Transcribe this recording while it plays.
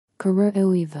Kërë e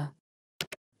ujve.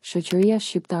 Shoqëria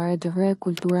shqiptare dëhre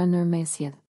kultura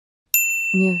nërmesjet.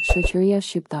 1. Shoqëria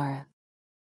shqiptare.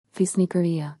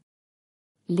 Fisnikëria.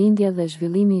 Lindja dhe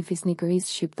zhvillimi i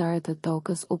fisnikërisë shqiptare të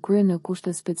tokës u krye në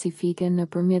kushte specifike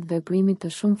nëpërmjet veprimit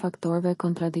të shumë faktorëve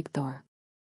kontradiktor.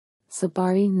 Së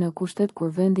pari, në kushtet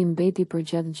kur vendi mbeti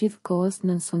përgjatë gjithë kohës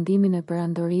në sundimin e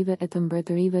perandorive e të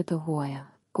mbretërive të huaja.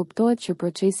 Kuptohet që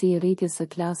procesi i rritjes së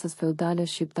klasës feudale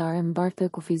shqiptare mbarte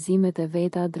kufizimet e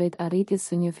veta drejt arritjes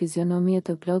së një fizionomie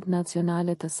të plot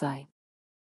nacionale të saj.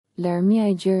 Larmia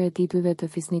e gjerë e titujve të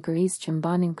fisnikërisë që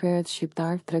mbanin krerët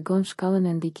shqiptar tregon shkallën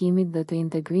e ndikimit dhe të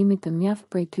integrimit të mjaft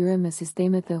prej tyre me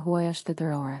sistemet e huaja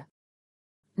shtetërore.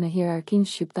 Në hierarkinë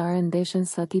shqiptare ndeshen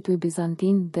sa tituj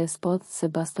bizantin, despot,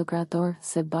 sebastokrator,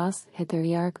 sebas,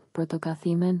 heteriark,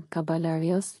 protokathimen,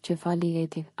 kabalarios,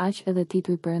 qefalieti, aq edhe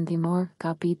tituj perëndimor,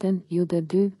 kapiten, jude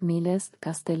 2, miles,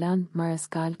 kastelan,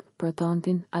 mareskalk,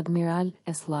 protontin, admiral,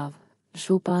 eslav,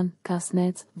 zhupan,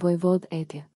 kasnec, vojvod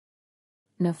eti.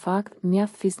 Në fakt,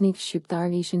 mjaft fisnik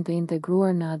shqiptar ishin të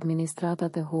integruar në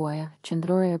administratat e huaja,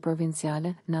 qendrore e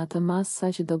provinciale, në atë mas sa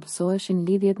që dobësoheshin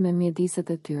lidhjet me mjediset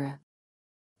e tyre.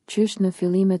 Qysh në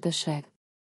fillimet e shek.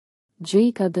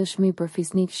 Gjej ka dëshmi për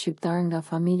fisnik shqiptar nga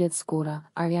familjet Skura,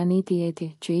 Arjaniti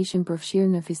eti, që ishin përfshirë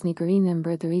në fisnikërinë e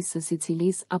mbretërisë së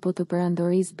Sicilisë apo të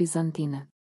perandorisë bizantine.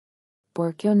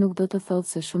 Por kjo nuk do të thotë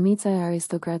se shumica e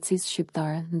aristokracisë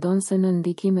shqiptare ndonse në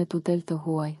ndikime tutel të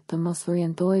huaj, të mos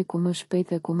orientohej ku më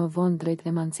shpejt e ku më vonë drejt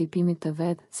emancipimit të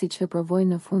vet, siç e provoi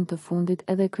në fund të fundit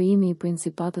edhe krijimi i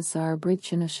principatës së Arbërit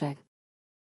që në shek.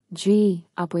 Gji,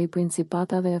 apo i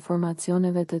principatave e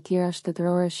formacioneve të tjera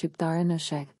shtetërore shqiptare në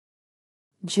shek.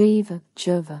 Gjive,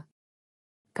 gjëve.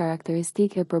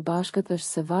 Karakteristike e përbashkët është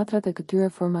se vatrat e këtyre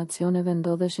formacioneve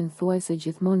ndodheshin thuajse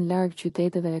gjithmonë larg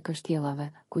qyteteve e kështjellave,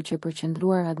 ku që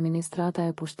përqendruar administrata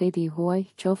e pushteti i huaj,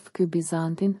 qoftë ky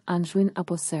bizantin, anxhuin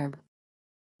apo serb.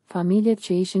 Familjet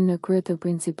që ishin në krye të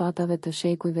principatave të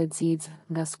shekujve Xixv,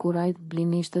 nga Skurajt,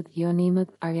 Blinishtët,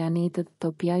 Jonimët, Arjanitët,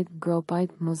 Topjajt,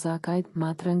 Gropajt, Muzakajt,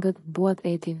 Matrëngët, Buat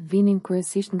eti, vinin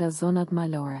kryesisht nga zonat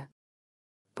malore.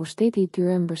 Pushteti i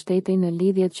tyre mbështetej në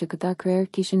lidhjet që këta krerë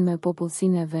kishin me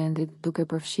popullsinë e vendit, duke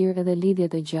përfshirë edhe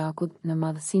lidhjet e gjakut, në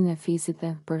madhësinë e fisit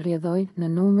e, përrjedhoj, në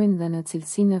numrin dhe në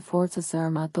cilësinë e forcës së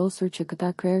armatosur që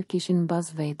këta krerë kishin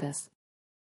mbas vetes.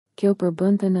 Kjo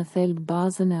përbënte në thelb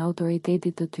bazën e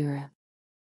autoritetit të tyre.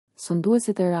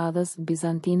 Sunduesit e radhës,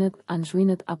 bizantinët,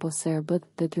 anxhuinët apo serbët,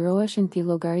 detyroheshin t'i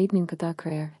llogaritnin këta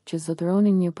krerë, që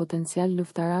zotëronin një potencial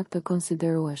luftarak të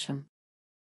konsiderueshëm.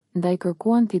 Ndaj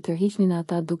kërkuan t'i tërhiqnin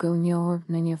ata duke u njohur,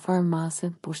 në një farë mase,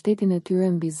 pushtetin e tyre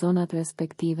mbi zonat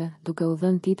respektive, duke u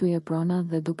dhënë tituje prona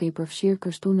dhe duke i përfshirë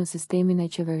kështu në sistemin e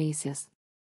qeverisjes.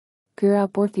 Ky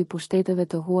raport i pushteteve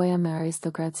të huaja me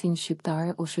aristokracinë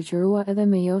shqiptare u shoqërua edhe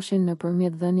me joshin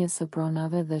nëpërmjet dhënies së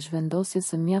pronave dhe zhvendosjes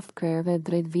së mjaft krerëve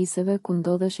drejt viseve ku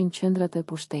ndodheshin qendrat e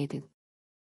pushtetit.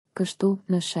 Kështu,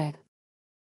 në shek.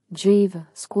 Gjive,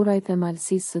 Skurajt e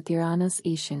Malësisë së Tiranës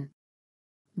ishin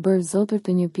bërë zotër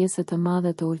të një pjese të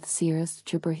madhe të ultësirës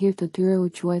që për hir të tyre u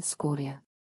quajt Skurje.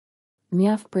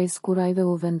 Mjaft prej Skurajve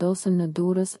u vendosën në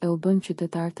Durrës e u bën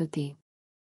qytetar të tij.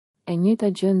 E njëjta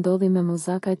gjë ndodhi me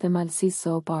muzakajt e Malësisë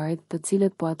së Oparit, të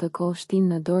cilët po atë kohë shtin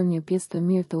në dorë një pjesë të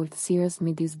mirë të ultësirës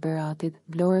midis Beratit,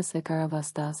 Vlorës e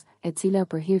Karavastas, e cila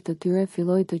për hir të tyre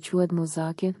filloi të quhet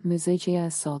Muzakje, Myzeqeja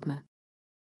e sotme.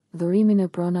 Dhurimin e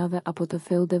pronave apo të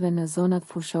feudeve në zonat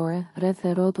fushore, rreth e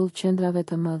rrotull qendrave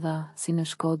të mëdha, si në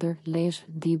Shkodër, Lezhë,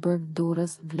 Dibër,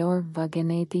 Durrës, Vlorë,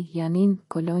 Vageneti, Janin,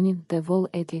 Kolonjin, Devoll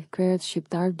eti, krerët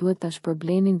shqiptar duhet ta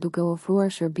shpërblenin duke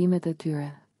ofruar shërbimet e tyre.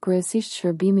 Kryesisht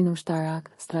shërbimin ushtarak,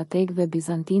 strategëve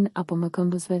bizantin apo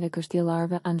mëkëmbësve e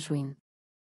kështjellarëve anxhuin.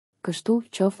 Kështu,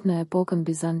 qoftë në epokën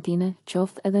bizantine,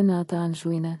 qoftë edhe në atë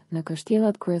anxhuine, në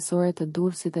kështjellat kryesore të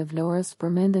Durrësit e Vlorës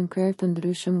përmenden krerë të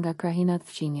ndryshëm nga krahinat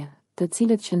fqinje, të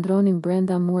cilët qëndronin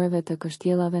brenda mureve të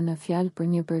kështjellave në fjalë për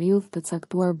një periudhë të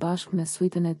caktuar bashkë me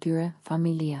suitën e tyre,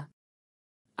 familia.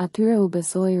 Atyre u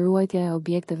besoi ruajtja e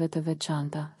objekteve të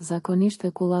veçanta, zakonisht e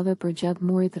kullave përgjatë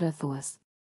murit rrethues.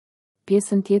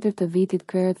 Pjesën tjetër të vitit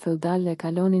krerët feudal e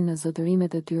kalonin në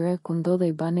zotërimet e tyre ku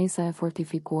ndodhej banesa e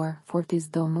fortifikuar, Fortis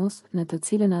Domus, në të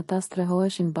cilën ata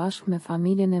strehoheshin bashkë me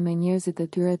familjen e me njerëzit e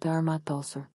tyre të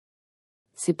armatosur.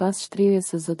 Sipas shtrirjes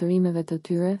së zotërimeve të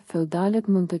tyre, feudalët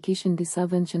mund të kishin disa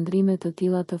vendqëndrime të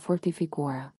tilla të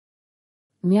fortifikuara.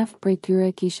 Mjaft prej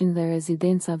tyre kishin dhe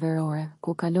rezidenca verore,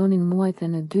 ku kalonin muajt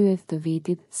e në dyeth të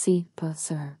vitit, si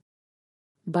p.s.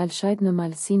 Balshajt në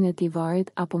malsinë e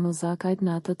Tivarit apo muzakajt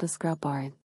në atë të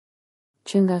Skraparit.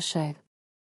 Që nga shek.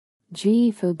 Gjiji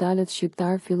i feudalët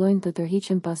shqiptar fillojnë të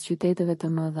tërhiqen pas qyteteve të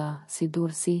mëdha, si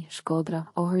Durrësi, Shkodra,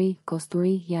 Ohri,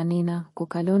 Kosturi, Janina, ku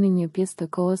kalonin një pjesë të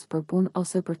kohës për punë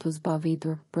ose për të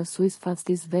zbavitur, për suis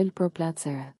fastis vel për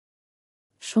placere.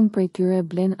 Shumë prej tyre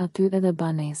blen atyre dhe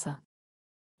banesa.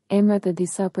 Emrat e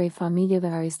disa prej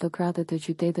familjeve aristokrate të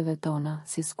qyteteve tona,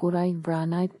 si Skuraj,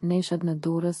 Vranajt, Neshat në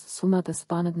Durrës, Sumat e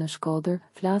Spanët në Shkodër,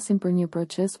 flasin për një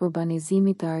proces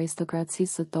urbanizimi të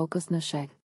aristokracisë së tokës në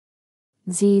Shek.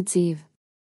 Xiv.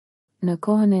 Në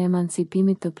kohën e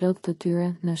emancipimit të plot të tyre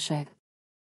në Shek.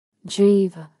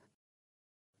 Gjiv.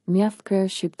 Mjaft krerë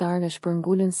shqiptare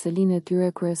shpërngulën selinë e tyre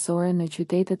kryesore në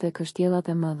qytetet e kështjellat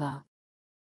e mëdha.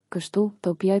 Kështu,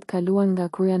 topjajt kaluan nga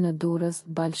kryja në Durrës,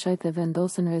 balshajt e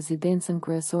vendosën rezidencën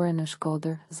kryesore në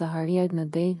Shkodër, zaharijajt në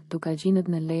Dej,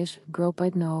 dukagjinët në Lezhë,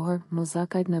 gropajt në Ohër,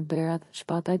 muzakajt në Berat,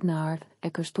 shpatajt në Ardh,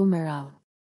 e kështu me radhë.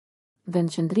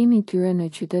 Vendqëndrimi i tyre në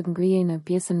qytet ngrihej në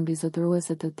pjesën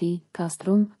mbizotëruese të tij,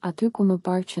 Kastrum, aty ku më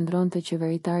parë qëndronte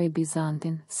qeveritari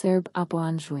bizantin, serb apo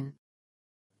anxhuin.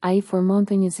 Ai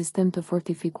formonte një sistem të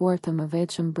fortifikuar të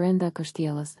mëvetshëm brenda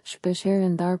kështjellës,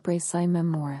 shpeshherë ndar prej saj me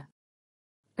mure.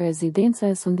 Rezidenca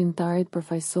e sundimtarit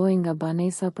përfaqësohej nga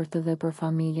banesa për të dhe për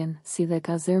familjen, si dhe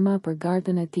kazerma për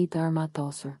gardën e tij të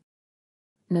armatosur.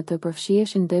 Në të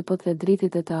përfshiheshin depot dhe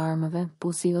dritit e të armëve,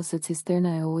 pusi ose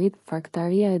cisterna e ujit,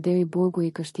 farktaria e deri burgu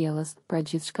i kështjellës, pra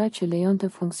gjithçka që lejonte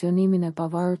funksionimin e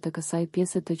pavarur të kësaj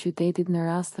pjese të qytetit në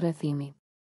rast rrethimi.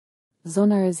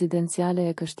 Zona rezidenciale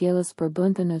e kështjellës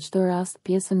përbënte në çdo rast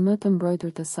pjesën më të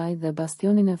mbrojtur të saj dhe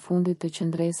bastionin e fundit të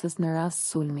qendresës në rast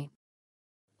sulmi.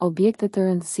 Objekte të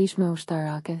rëndësishme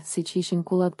ushtarake, siç ishin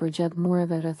kullat përgjatë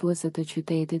mureve rrethuese të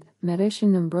qytetit,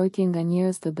 merreshin në mbrojtje nga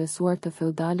njerëz të besuar të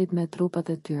feudalit me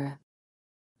trupat e tyre.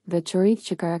 Veçoritë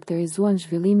që karakterizuan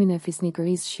zhvillimin e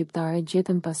fisnikërisë shqiptare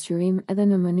gjetën pasqyrim edhe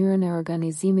në mënyrën e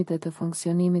organizimit e të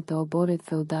funksionimit të oborrit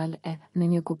feudal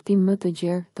në një kuptim më të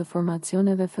gjerë, të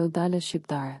formacioneve feudale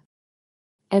shqiptare.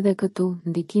 Edhe këtu,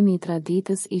 ndikimi i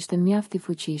traditës ishte mjaft i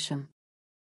fuqishëm.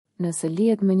 Nëse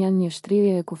lihet më një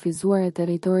shtrirje e kufizuar e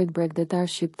territorit bregdetar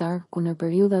shqiptar, ku në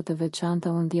periudha të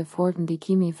veçanta u ndje fort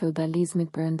ndikimi i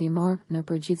feudalizmit perëndimor, në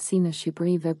përgjithësi në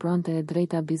Shqipëri vepronte e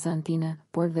drejta bizantine,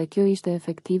 por dhe kjo ishte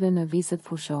efektive në viset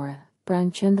fushore,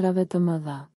 pranë qendrave të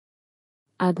mëdha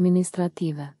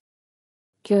administrative.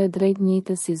 Kjo e drejtë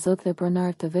njëjtë si zot dhe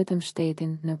pronar të vetëm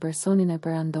shtetin, në personin e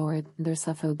perandorit,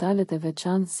 ndërsa feudalet e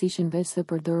veçantë ishin veç se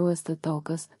përdorues të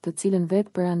tokës, të cilën vetë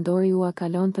perandori ua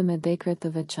kalonte me dekret të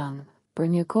veçantë, për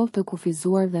një kohë të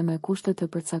kufizuar dhe me kushte të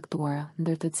përcaktuara,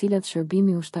 ndër të cilat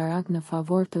shërbimi ushtarak në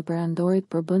favor të perandorit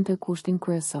përbënte kushtin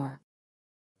kryesor.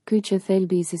 Ky që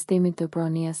thelbi i sistemit të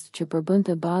pronies, që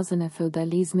përbënte bazën e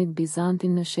feudalizmit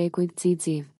bizantin në shekujt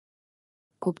xiv.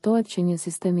 Kuptohet që një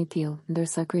sistem i tillë,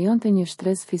 ndërsa krijonte një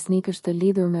shtresë fisnikësh të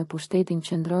lidhur me pushtetin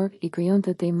qendror, i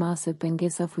krijonte tej mase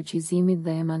pengesa fuqizimit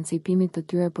dhe emancipimit të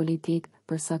tyre politik,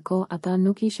 për sa kohë ata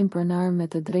nuk ishin pronar me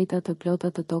të drejta të plota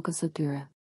të tokës së tyre.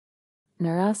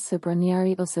 Në rast se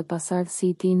pronari ose pasardhësi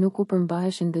i tij nuk u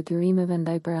përmbaheshin detyrimeve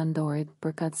ndaj perandorit,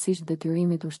 përkatësisht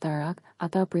detyrimit ushtarak,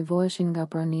 ata privoheshin nga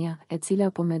pronia, e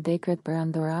cila po me dekret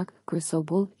perandorak,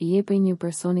 kryesobull, i jepej një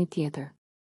personi tjetër.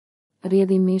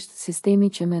 Rrjedhimisht, sistemi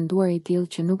që menduar i tillë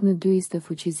që nuk në dyiste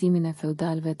fuqizimin e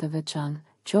feudalëve të veçantë,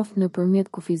 qoftë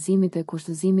nëpërmjet kufizimit e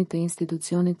kushtëzimit të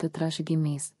institucionit të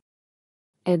trashëgimisë.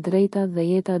 E drejta dhe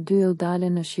jeta dy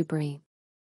feudale në Shqipëri.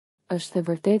 Është e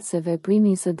vërtetë se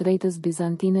veprimi i së drejtës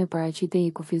bizantine paraqitej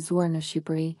i kufizuar në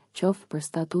Shqipëri, qoftë për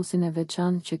statusin e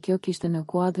veçantë që kjo kishte në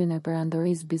kuadrin e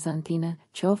perandorisë bizantine,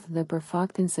 qoftë dhe për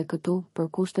faktin se këtu, për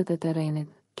kushtet e terrenit,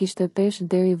 kishte peshë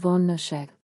deri vonë në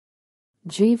Shek.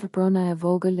 Gjiv prona e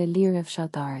vogël e lirë e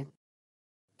fshatarit.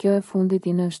 Kjo e fundit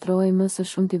i nënshtrohej më së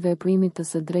shumti veprimit të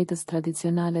së drejtës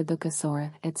tradicionale dëkësore,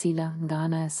 e cila, nga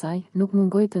ana e saj, nuk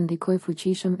mungoi të ndikoj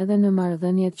fuqishëm edhe në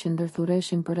marrëdhëniet që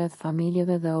ndërthureshin përreth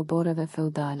familjeve dhe oboreve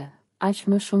feudale. Aq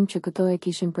më shumë që këto e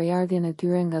kishin përjardhjen e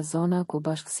tyre nga zona ku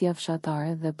bashkësia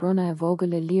fshatare dhe prona e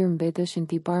vogël e lirë mbeteshin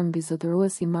tipar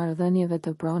mbizotërues i marrëdhënieve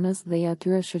të pronës dhe i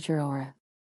atyre shoqërore.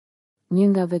 Një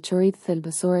nga veçoritë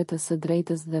thelbësore të së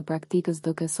drejtës dhe praktikës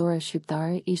dëkësore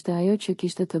shqiptare ishte ajo që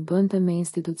kishte të bënte me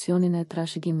institucionin e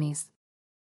trashëgimisë.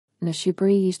 Në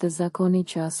Shqipëri ishte zakoni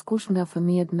që askush nga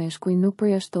fëmijët meshkuj nuk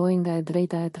përjashtohej nga e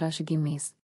drejta e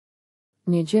trashëgimisë.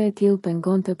 Një gjë e tillë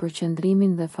pengonte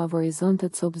përqendrimin dhe favorizonte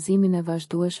copëzimin e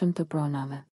vazhdueshëm të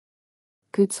pronave.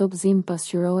 Ky copëzim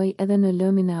pasqyrohej edhe në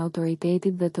lëmin e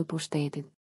autoritetit dhe të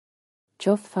pushtetit.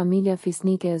 Qoftë familja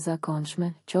fisnike e zakonshme,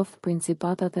 qoftë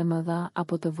principatat e mëdha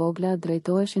apo të vogla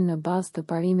drejtoheshin në bazë të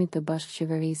parimit të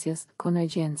bashkëqeverisjes,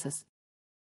 konvergjencës.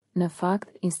 Në fakt,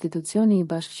 institucioni i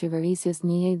bashkëqeverisjes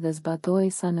njihej dhe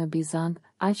zbatohej sa në Bizant,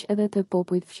 aq edhe te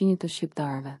popujt fqinjë të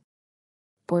shqiptarëve.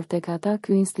 Por tek ata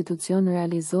ky institucion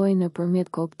realizohej nëpërmjet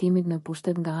kooptimit në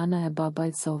pushtet nga ana e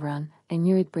babait sovran, e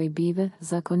njërit prej bijve,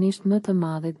 zakonisht më të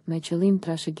madhit, me qëllim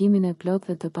trashëgimin e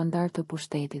plotë dhe të pandartë të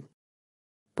pushtetit.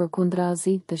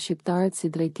 Përkundrazi, të shqiptarët si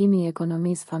drejtimi i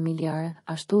ekonomisë familjare,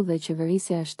 ashtu dhe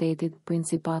qeverisja e shtetit,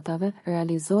 principatave,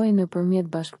 realizohej nëpërmjet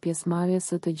bashkëpjesëmarrjes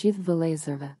së të gjithë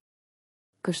vëllezërve.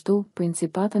 Kështu,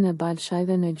 principatën e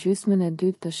Balshajve në gjysmën e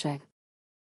dytë të shek.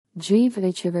 Gjiv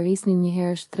e qeverisnin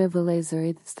njëherësh 3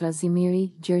 vëllezërit,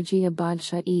 Strazimiri, Gjergji e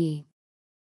Balsha i.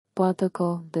 Po atë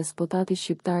kohë, despotati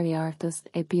shqiptar i Artës,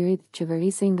 Epirit,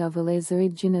 qeverisej nga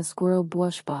vëllezërit Gjineskuro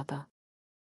Bua Shpata.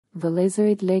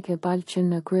 Vëllezërit Lek e Pal qenë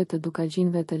në krye të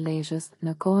dukagjinëve të Lezhës,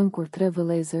 në kohën kur 3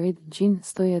 vëllezërit Gjin,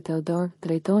 Stoj e Teodor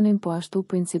drejtonin po ashtu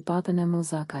principatën e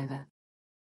Muzakajve.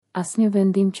 Asnjë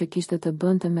vendim që kishte të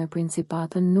bënte me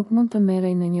principatën nuk mund të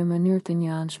merrej në një mënyrë të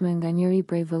njëanshme nga njëri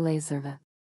prej vëllezërve.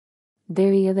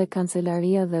 Deri edhe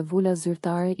kancelaria dhe vula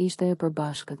zyrtare ishte e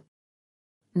përbashkët.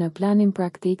 Në planin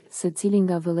praktik, secili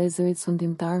nga vëllezërit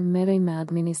sundimtar merrej me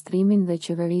administrimin dhe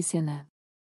qeverisjen e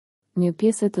një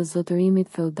pjesë të zotërimit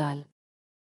feudal.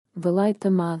 Vëllait të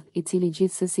madh, i cili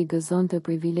gjithsesi gëzonte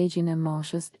privilegjin e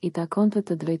moshës, i takonte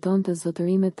të drejtonte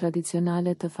zotërimet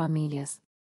tradicionale të familjes.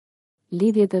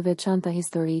 Lidhjet e veçanta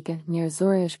historike,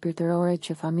 njerëzore e shpirtërore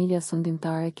që familja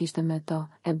sundimtare kishte me to,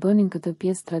 e bënin këtë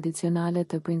pjesë tradicionale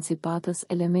të principatës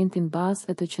elementin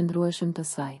bazë e të qëndrueshëm të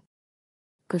saj.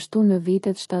 Kështu në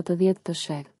vitet 70 të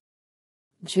shek.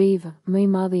 Gjiv, më i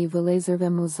madhi i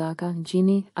vëllezërve Muzaka,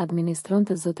 Gjini,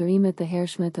 administronte zotërimet e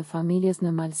hershme të familjes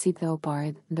në malësitë e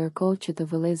oparit, ndërkohë që të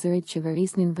vëllezërit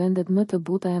qeverisnin vendet më të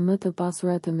buta e më të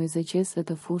pasura të Myzeqes e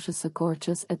të fushës së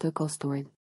Korçës e të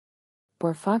Kosturit.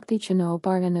 Por fakti që në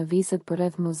opare në viset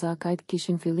përreth Muzakajt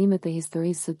kishin fillimet e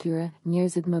historisë së tyre,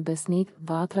 njerëzit më besnik,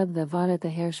 vatrat dhe varet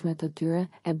e hershme të tyre,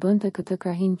 e bënte këtë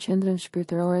krahin qendrën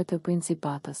shpirtërore të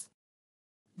principatës.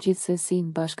 Gjithsesi,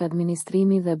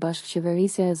 bashkadministrimi dhe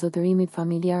bashkëqeverisja e zotërimit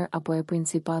familjar apo e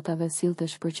principatave sillte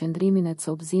shpërqendrimin e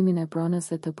copëzimin e pronës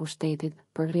e të pushtetit,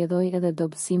 përrjedhoi edhe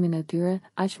dobësimin e tyre,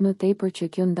 aq më tepër që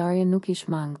kjo ndarje nuk i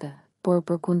shmangte, por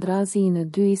përkundrazi i në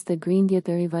dy ishte grindjet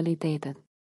e rivalitetet.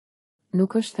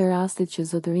 Nuk është e rastit që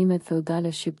zotërimet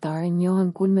feudale shqiptare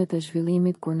njohen kulmet e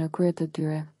zhvillimit kur në krye të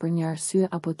tyre, për një arsye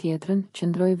apo tjetrën,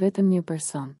 qëndroi vetëm një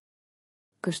person.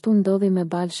 Kështu ndodhi me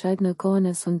Balshajt në kohën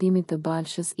e sundimit të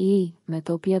Balshës i, me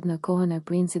Topijat në kohën e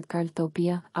princit Karl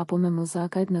Topia, apo me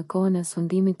Muzakajt në kohën e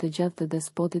sundimit të gjatë të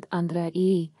despotit Andrea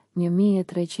i,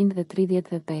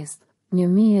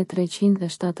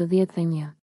 1335-1371.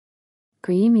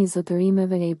 Krijimi i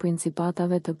zotërimeve e i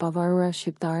principatave të pavarura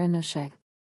shqiptare në shek.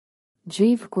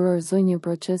 Gjiv kurorëzoi një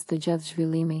proces të gjatë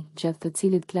zhvillimi, gjatë të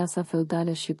cilit klasa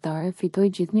feudale shqiptare fitoi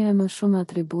gjithnjë e më shumë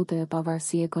atribute e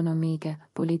pavarësi ekonomike,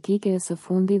 politike e së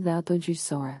fundi dhe ato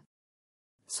gjyqësore.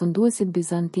 Sunduesit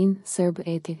bizantin, serb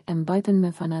e mbajtën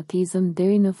me fanatizëm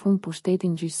deri në fund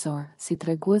pushtetin gjyqësor, si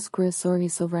tregues kryesor i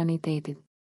sovranitetit.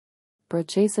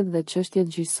 Proceset dhe çështjet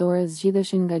gjyqësore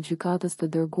zgjidheshin nga gjykatës të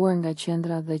dërguar nga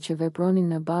qendra dhe që vepronin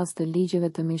në bazë të ligjeve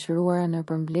të mishëruara në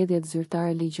përmbledhjet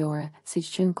zyrtare ligjore, siç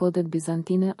qenë kodet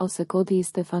bizantine ose kodi i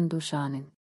Stefan Dushanin.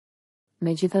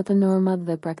 Megjithatë normat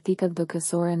dhe praktikat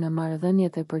dokësore në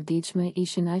marrëdhëniet e përditshme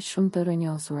ishin aq shumë të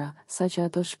rrënjosura, saqë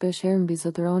ato shpeshherë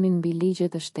mbizotëronin mbi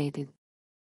ligjet e shtetit.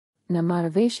 Në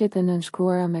marrëveshjet e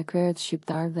nënshkruara me krerët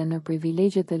shqiptar dhe në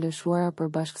privilegjet e lëshuara për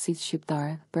bashkësitë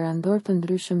shqiptare, perandor të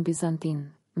ndryshëm bizantin,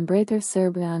 mbretër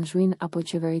serb e anxhuin apo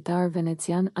qeveritar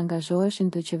venecian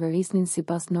angazhoheshin të qeverisnin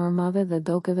sipas normave dhe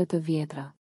dokeve të vjetra.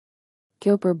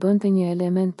 Kjo përbënte një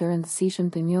element të rëndësishëm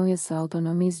të njohjes së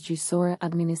autonomisë gjyqësore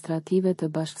administrative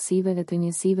të bashkësive dhe të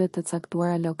njësive të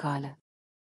caktuara lokale.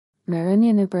 Me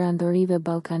rënien e perandorive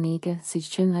ballkanike, siç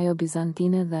qenë ajo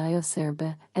bizantine dhe ajo serbe,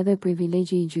 edhe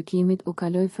privilegji i gjykimit u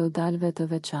kaloi feudalëve të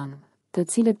veçantë, të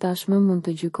cilët tashmë mund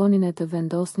të gjykonin e të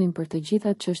vendosnin për të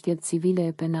gjitha çështjet civile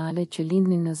e penale që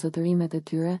lindnin në zotërimet e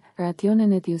tyre,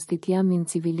 rationem et justitiam in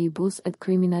civilibus et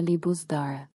criminalibus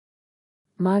dare.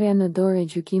 Marrja në dorë e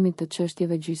gjykimit të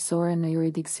çështjeve gjyqësore në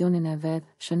jurisdiksionin e vet,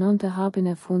 shënonte hapin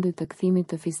e fundit të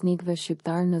kthimit të fisnikëve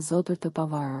shqiptar në zotër të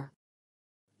pavarur.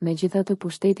 Megjithatë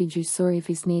pushteti gjyqësor i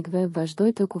fisnikëve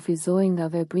vazhdoi të kufizohej nga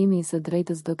veprimi i së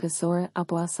drejtës dokësore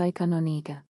apo asaj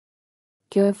kanonike.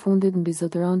 Kjo e fundit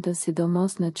mbizotëronte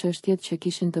sidomos në çështjet që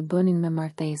kishin të bënin me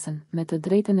martesën, me të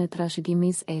drejtën e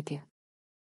trashëgimisë etje.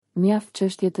 Mjaft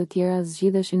çështje të tjera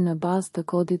zgjidheshin në bazë të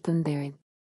kodit të nderit.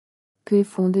 Ky i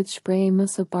fundit shprehej më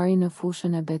së pari në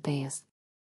fushën e betejës.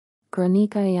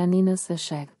 Kronika e Janinës së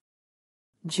Shek.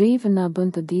 Gjivë na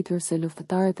bën të ditur se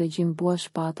luftëtarët e Gjimbua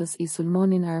Shpatës i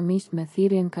sulmonin armiqt me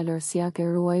thirrjen kalorsiake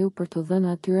ruaju për të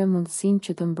dhënë atyre mundësinë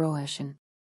që të mbroheshin.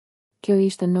 Kjo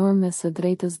ishte normë së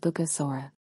drejtës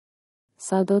dukesore.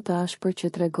 Sado të ashpër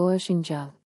që tregoheshin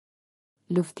gjallë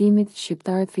luftimit,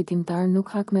 shqiptarët fitimtar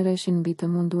nuk hakmereshin mbi të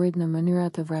mundurit në mënyra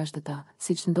të vrazhdëta,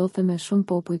 siç ndodhte me shumë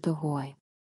popull të huaj.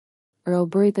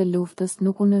 Robërit e luftës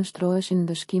nuk u nënshtroheshin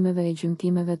ndëshkimeve e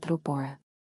gjymtimeve trupore.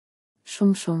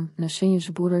 Shumë, në shenjë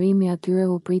zhburërimi atyre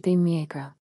u pritej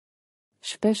mjekra.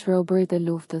 Shpesh robërit e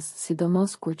luftës,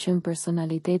 sidomos kur qenë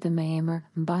personalitete me emër,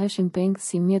 mbaheshin peng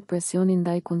si mjet presioni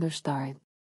ndaj kundërshtarit.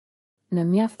 Në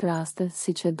mjaft raste,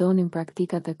 siç e donin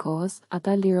praktikat e kohës,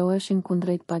 ata liroheshin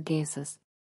kundrejt pagesës.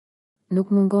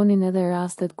 Nuk mungonin edhe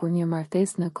rastet kur një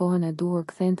martesë në kohën e duhur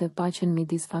kthente paqen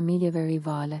midis familjeve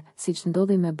rivale, siç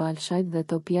ndodhi me Balshajt dhe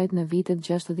Topjajt në vitet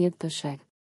 60 të shek.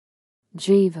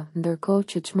 Gjivë, ndërkohë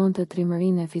që çmonte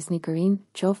trimërinë e fisnikërinë,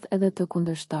 qoftë edhe të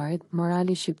kundërshtarit,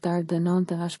 morali shqiptar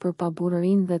dënonte ashpër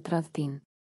paburërinë dhe tradhtinë.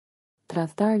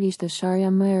 Tradhtar ishte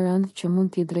sharja më e rëndë që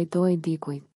mund t'i drejtohej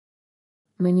dikujt.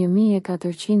 Më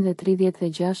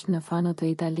 1436 në fanot të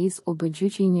Italisë u bë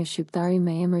gjyqi një shqiptari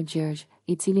me emër Gjergj,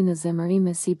 i cili në zemërim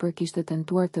e sipër kishte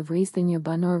tentuar të vriste një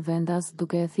banor vendas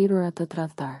duke e thirrur atë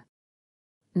tradhtar.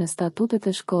 Në statutet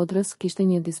e Shkodrës kishte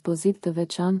një dispozit të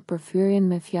veçantë për fyrjen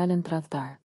me fjalën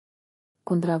tradhtar.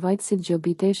 Kundravajtësit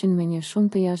gjobiteshin me një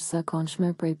shumë të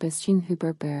jashtëzakonshme prej 500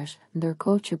 hyperperësh,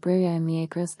 ndërkohë që prerja e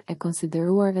mjekrës, e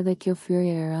konsideruar edhe kjo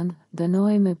fyrje e rëndë,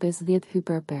 dënohej me 50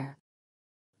 hyperperë.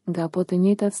 Nga po të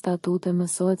njëjtat statute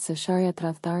mësohet se sharja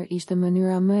tradhtar ishte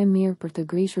mënyra më e mirë për të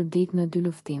grishur dikë në dy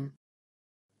luftim.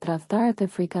 Tradhtarët e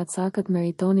frikacakët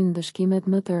meritonin ndëshkimet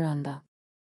më të rënda.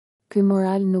 Ky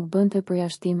moral nuk bënte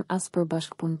përjashtim as për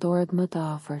bashkëpunëtorët më të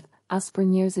afërt, as për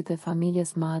njerëzit e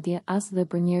familjes madje, as dhe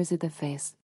për njerëzit e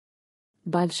fesë.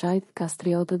 Balshajt,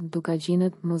 kastriotët,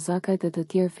 dukagjinët, muzakajt e të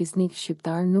tjerë fisnik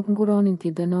shqiptar nuk nguronin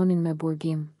t'i dënonin me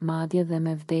burgim, madje dhe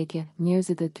me vdekje,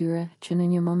 njerëzit e tyre që në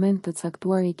një moment të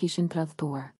caktuar i kishin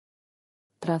tradhtuar.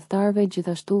 Tradhtarëve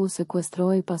gjithashtu u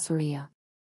sekuestrohej pasuria.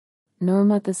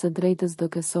 Normat e së drejtës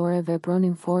dukesore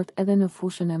vepronin fort edhe në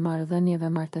fushën e marrëdhënieve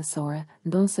martesore,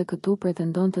 ndonse këtu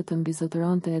pretendonte të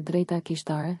mbizotëronte e drejta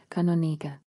kishtare,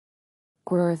 kanonike.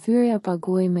 Kur orthyrja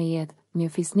paguhej me jetë, një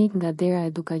fisnik nga dera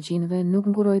e dukagjinëve nuk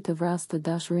nguroi të vrasë të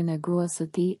dashurin e gruas së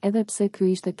tij, edhe pse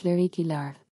ky ishte klerik i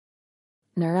lartë.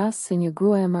 Në rast se një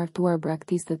grua e martuar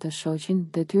braktiste të shoqin,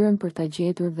 detyrën për ta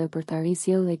gjetur dhe për ta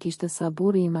risjellë e kishte sa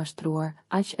burri i mashtruar,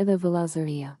 aq edhe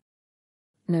vëllazëria.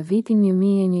 Në vitin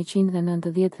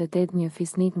 1198 një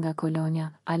fisnik nga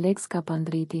Kolonja, Aleks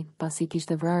Kapandriti, pasi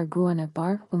kishte vrarë gruan e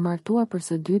parë, u martua për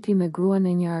së dyti me gruan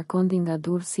e një arkondi nga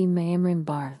Durrësi me emrin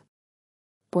Bardh.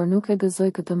 Por nuk e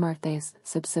gëzoi këtë martesë,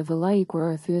 sepse vëllai i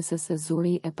kurorthyesës së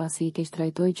Zuri e pasi i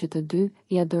keqtrajtoi që të dy,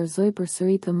 ia dorëzoi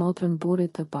përsëri të motrën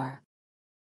burrit të parë.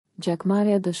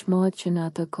 Gjakmarrja dëshmohet që në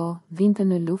atë kohë vinte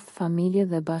në luftë familje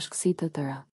dhe bashkësi të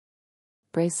tëra.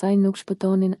 Prej saj nuk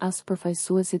shpëtonin as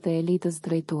përfaqësuesit e elitës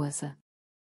drejtuese.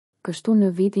 Kështu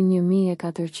në vitin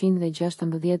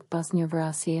 1416 pas një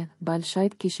vrasje,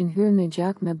 Balshajt kishin hyrë në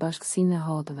gjak me bashkësinë e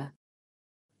hodëve.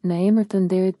 Në emër të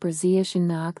nderit përziheshin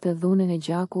në akte dhunën e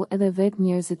gjaku edhe vetë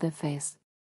njerëzit e fesë.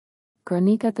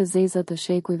 Kronikat e zeza të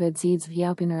shekujve xixv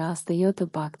japin raste jo të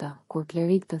pakta, kur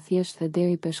klerik të thjeshtë dhe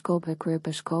deri peshkop e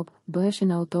kryepeshkop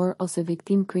bëheshin autor ose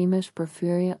viktim krimesh për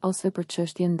fyrje ose për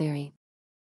çështje nderi.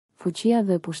 Fuqia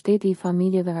dhe pushteti i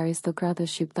familjeve aristokrate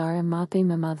shqiptare matej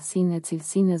me madhësinë e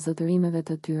cilësinë e zotërimeve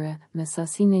të tyre, me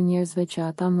sasinë e njerëzve që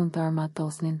ata mund të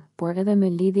armatosnin, por edhe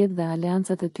me lidhjet dhe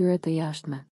aleancat e tyre të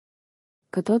jashtme.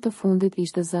 Këto të fundit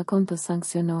ishte zakon të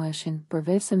sanksionoheshin,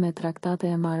 përveçse me traktate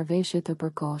e marrëveshje të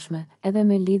përkohshme, edhe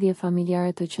me lidhje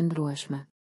familjare të qëndrueshme.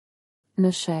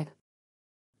 Në shek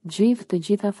Gjivë të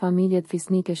gjitha familjet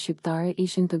fisnike shqiptare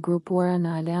ishin të grupuara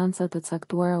në aleanca të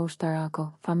caktuara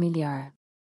ushtarako-familjare.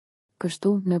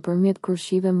 Kështu, nëpërmjet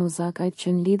kurshive muzakajt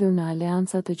që lidhur në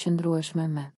aleanca të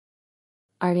qëndrueshme me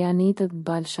Arjanitët,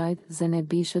 Balshajt,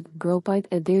 Zenebishët,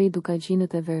 Gropajt e deri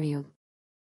dukagjinët e Veriut.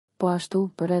 Po ashtu,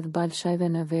 përreth Balshajve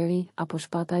në Veri, apo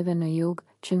Shpatajve në Jug,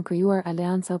 që në krijuar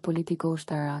aleanca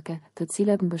politiko-ushtarake, të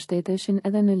cilat mbështeteshin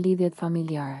edhe në lidhjet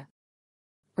familjare.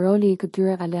 Roli i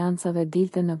këtyre aleancave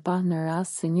dilte në pa në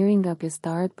rast se njëri nga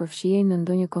pjesëtarët përfshihej në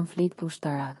ndonjë konflikt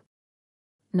ushtarak.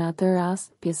 Në atë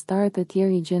rast, pjesëtarët e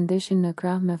tjerë i gjendeshin në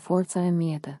krah me forca e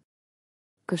mjete.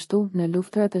 Kështu, në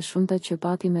luftrat e shumta që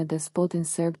pati me despotin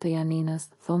serb të Janinës,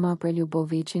 Thoma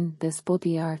Preljubovicin,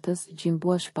 despoti i Artës,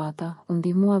 Gjimbua Shpata, u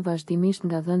ndihmua vazhdimisht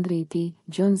nga dhëndri i tij,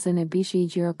 Gjon Zenebishi i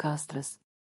Gjirokastrës.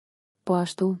 Po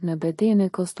ashtu, në betejën e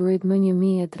Kosturit më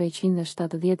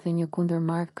 1371 kundër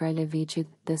Mark Krajleviçit,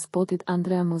 despotit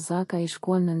Andrea Muzaka i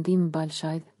shkuan në ndihmë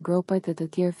Balshajt, gropajt e të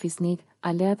tjerë fisnik,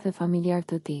 aleat dhe familjar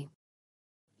të tij.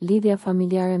 Lidhja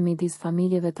familjare midis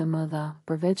familjeve të mëdha,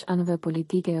 përveç anëve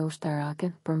politike e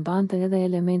ushtarake, përmbante edhe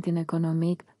elementin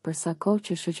ekonomik, për sa kohë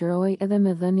që shoqëroi edhe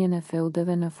me dhënien e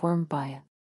feudeve në formë paje.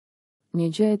 Një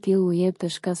gjë e tillë u jep të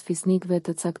shkas fisnikëve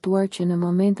të caktuar që në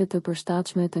momente të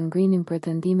përshtatshme të ngrinin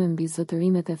pretendime mbi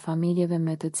zotërimet e familjeve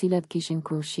me të cilat kishin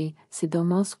krushi,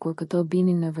 sidomos kur këto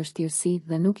binin në vështirësi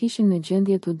dhe nuk ishin në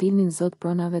gjendje t'u dilnin zot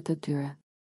pronave të tyre.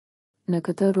 Në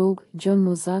këtë rrugë, John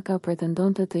Muzaka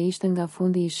pretendonte të ishte nga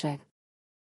fundi i shek.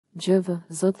 Gjv,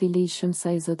 zot i lishëm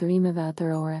sa i zotërimeve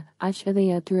atërore, aq edhe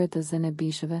i atyre të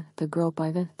zenebishëve, të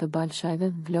gropajve, të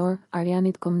balshajve, vlor,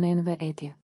 arjanit komnenve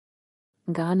etje.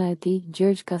 Nga ana e tij,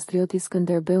 Gjergj Kastrioti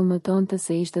Skënderbeu mëtonte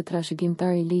se ishte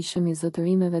trashëgimtar i lishëm i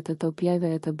zotërimeve të topjajve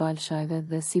e të balshajve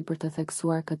dhe si për të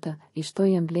theksuar këtë, i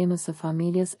shtoi emblemës së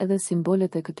familjes edhe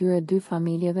simbolet e këtyre dy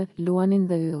familjeve, luanin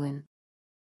dhe yllin.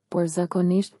 Por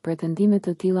zakonisht, pretendimet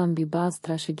të tilla mbi bazë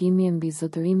trashëgimie mbi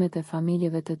zotërimet e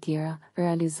familjeve të tjera,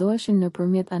 realizoheshin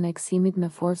nëpërmjet aneksimit me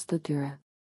forcë të tyre.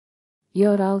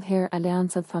 Jo rrallë herë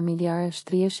aleancat familjare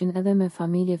shtriheshin edhe me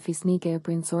familje fisnike e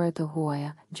princore të huaja,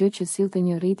 gjë që sillte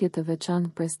një rritje të veçantë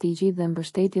prestigji dhe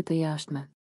mbështetje të jashtme.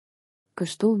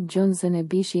 Kështu, John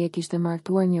Zenebishi e kishte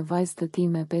martuar një vajzë të tij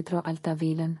me Petro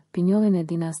Altavilen, pinjollin e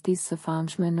dinastisë së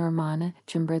famshme normane,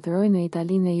 që mbretëroi në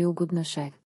Italinë e Jugut në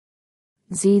shek.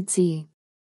 Zi.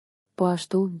 Po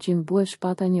ashtu, Gjimbue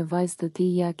Shpata një vajzë të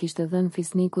tij ja kishte dhënë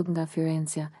fisnikut nga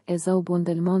Firencja, Ezau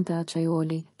Buondelmonte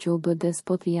Acciaiuoli, që u bë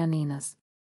despot i Janinës.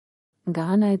 Nga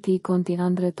ana e tij Konti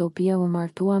Andre Topia u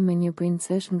martua me një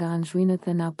princesh nga Anxhuinët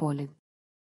e Napolit.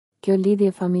 Kjo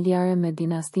lidhje familjare me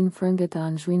dinastin frënge të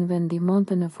Anxhuinëve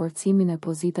ndihmonte në forcimin e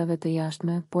pozitave të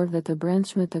jashtme, por dhe të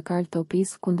brendshme të Karl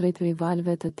Topis kundrejt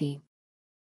rivalëve të tij.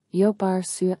 Jo pa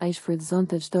arsye ai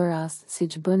shfrytëzonte çdo rast,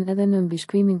 siç bën edhe në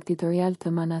mbishkrimin ktitorial të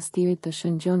manastirit të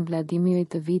Shën Gjon Vladimirit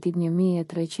të vitit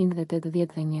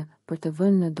 1381, për të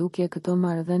vënë në dukje këto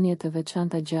marrëdhënie të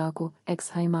veçanta gjaku,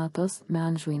 ex Haimatos, me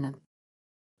Anxhuinët.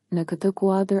 Në këtë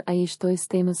kuadër ai shtoi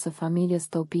stemës së familjes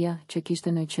Topia, që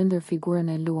kishte në qendër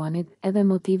figurën e Luanit, edhe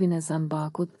motivin e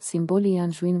Zambakut, simboli i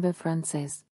Anxhuinëve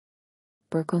francez.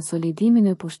 Për konsolidimin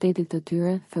e pushtetit të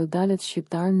tyre, feudalët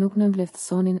shqiptar nuk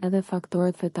nënvlerësonin edhe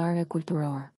faktorët fetare e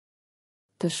kulturor.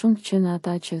 Të shumtë qenë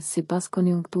ata që, sipas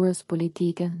konjunkturës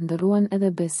politike, ndërruan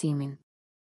edhe besimin.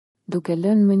 Duke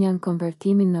lënë mënjan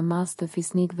konvertimin në masë të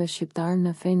fisnikëve shqiptar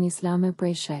në fenë islame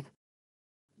prej shek.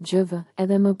 Gjv,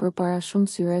 edhe më përpara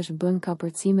shumë syresh bën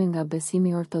kapërcime nga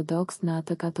besimi ortodoks në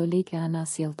atë katolik e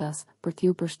anasjelltas, për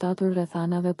t'ju përshtatur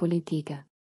rrethanave politike.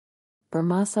 Për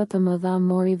masa të mëdha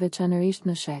mori veçanërisht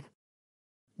në shek.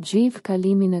 Gjithë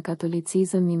kalimi në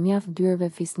katolicizëm i mjaft dyreve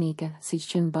fisnike, siç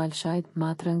qenë balshajt,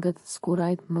 matrëngët,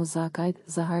 skurajt, muzakajt,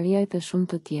 zahariajt e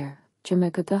shumë të tjerë, që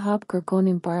me këtë hap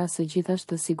kërkonin para së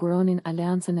gjithashtu të siguronin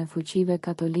aleancën e fuqive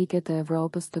katolike të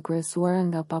Evropës të kryesuara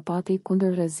nga papati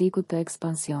kundër rrezikut të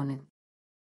ekspansionit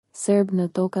serb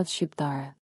në tokat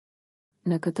shqiptare.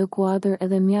 Në këtë kuadër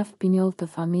edhe mjaft pinjoll të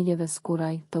familjeve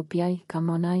Skuraj, Topjaj,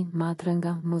 Kamonaj,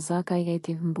 Matrënga, Muzakaj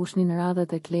eti mbushnin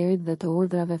radhët e klerit dhe të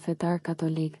urdhrave fetar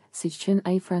katolik, siç qenë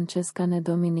ai franceskan e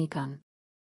dominikan.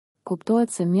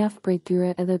 Kuptohet se mjaft prej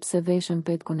tyre edhe pse veshën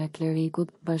petkun e klerikut,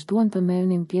 vazhduan të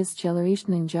merrnin pjesë qellërisht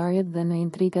në ngjarjet dhe në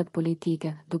intrigat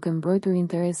politike, duke mbrojtur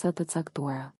interesa të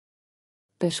caktuara.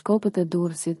 Peshkopët e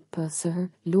Durrësit, PSH,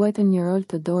 luajtën një rol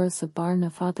të dorës së parë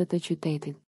në fatet e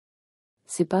qytetit.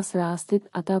 Sipas rastit,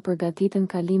 ata përgatitën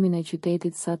kalimin e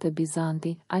qytetit sa te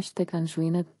Bizanti, aq tek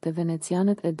Anxhuinët, te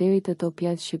venecianët e deri te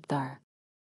topjajt shqiptar.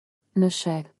 Në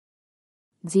shek.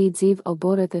 Xiv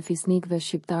oborret e fisnikëve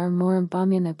shqiptar morën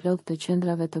pamjen e plotë të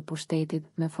qendrave të pushtetit,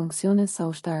 me funksione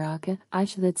sa ushtarake,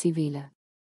 aq dhe civile.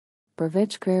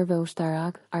 Përveç krerëve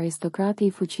ushtarak, aristokrati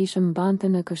i fuqishëm mbante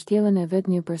në kështjellën e vet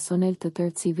një personel të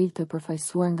tërë civil të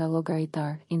përfaqësuar nga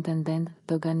llogaritar, intendent,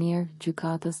 doganier,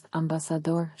 gjykatës,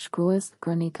 ambasador, shkrues,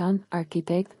 kronikan,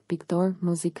 arkitekt, piktor,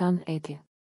 muzikan etje.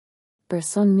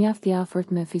 Person mjaft i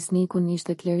afërt me fisnikun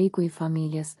ishte kleriku i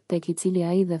familjes, tek i cili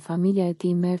ai dhe familja e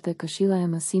tij merrte këshilla e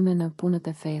mësime në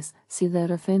punët e fesë, si dhe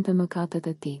rrëfente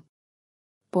mëkatet e tij.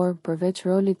 Por, përveç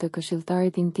rolit të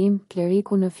këshilltarit intim,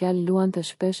 kleriku në fjalë luante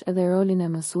shpesh edhe rolin e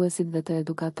mësuesit dhe të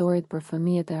edukatorit për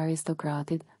fëmijët e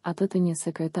aristokratit, atë të një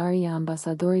sekretari e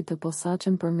ambasadorit të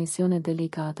posaçëm për misione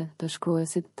delikate, të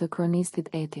shkruesit, të kronistit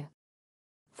etje.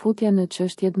 Futja në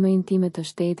çështjet më intime të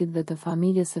shtetit dhe të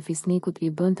familjes së fisnikut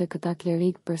i bënte këta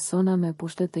klerik persona me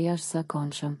pushtet të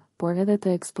jashtëzakonshëm, por edhe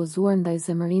të ekspozuar ndaj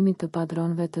zemërimit të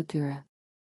padronëve të tyre.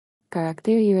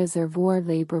 Karakteri I rezervuar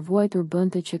dhe I përvojtur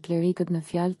bënte që klerikët në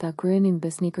fjalë ta kryenin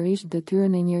besnikërisht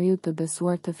detyrën e njeriut të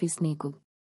besuar të fisnikut.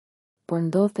 Por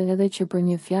ndodhte edhe që për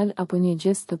një fjalë apo një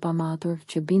gest të pamatur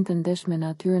që binte ndesh me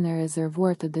natyrën e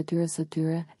rezervuar të detyrës së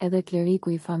tyre, edhe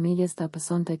kleriku I familjes ta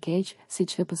pësonte keq,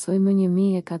 siç e pësoi më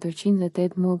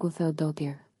 1408 Murgu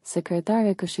Theodotir, sekretar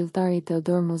e këshilltari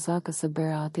Teodor Muzakës së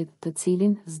Beratit, të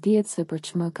cilin zdihet se për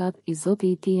çmëkat I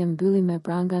zoti I tij e mbylli me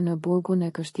pranga në burgun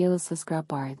e kështjellës së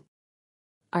Skraparit.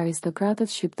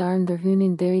 Aristokratët shqiptar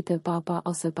ndërhynin deri te papa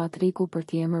ose patriku për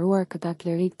t'i emëruar këta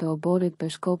klerik të oborit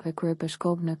peshkop e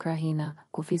kryepeshkop në Krahina,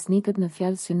 ku fisnikët në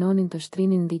fjalë synonin të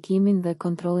shtrinin ndikimin dhe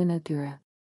kontrollin e tyre.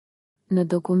 Në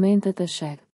dokumentet e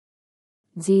shek.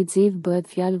 Dziv bëhet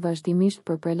fjalë vazhdimisht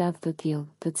për prelat të tillë,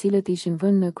 të cilët ishin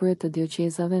vënë në krye të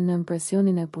dioqezave në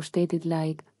presionin e pushtetit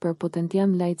laik, për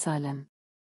potentiam laicalem.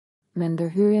 Me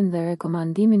ndërhyrjen dhe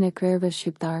rekomandimin e krerëve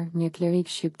shqiptar, një klerik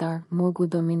shqiptar, Murgu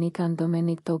Dominikan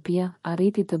Domenik Topia,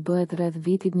 arriti të bëhet rreth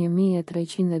vitit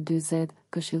 1340,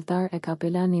 këshilltar e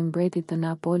kapelani I mbretit të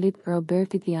Napolit,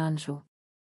 Robertit I Anshu.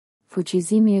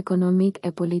 Fuqizimi ekonomik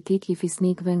e politik I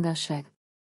fisnikëve nga shek.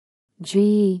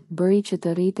 GI bëri që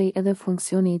të rritej edhe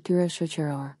funksioni I tyre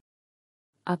shoqëror.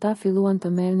 Ata filluan të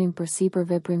merrnin përsipër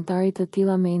veprimtarit të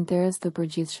tilla me interes të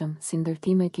përgjithshëm, si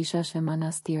ndërtime kishash e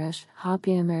manastiresh,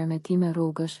 hapje e merremetime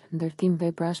rrugësh, ndërtim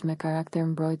veprash me karakter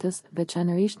mbrojtës,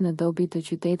 veçanërisht në dobi të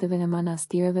qyteteve e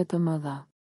manastireve të mëdha.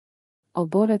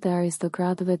 Oborët e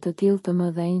aristokratëve të tillë të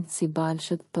mëdhenj, si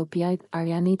balshët, topiajt,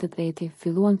 arjanitët eti,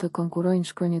 filluan të konkurrojnë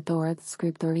shkronjëtorët,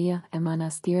 shqiptoria e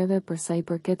manastireve për sa I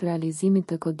përket realizimit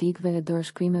të kodikëve e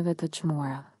dorëshkrimeve të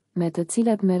çmuara, me të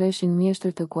cilat merreshin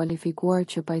mjeshtër të kualifikuar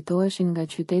që pajtoheshin nga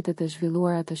qytetet e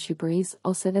zhvilluara të Shqipërisë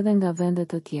ose edhe nga vende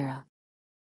të tjera.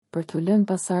 Për t'u lënë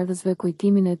pasardhësve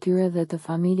kujtimin e tyre dhe të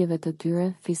familjeve të tyre,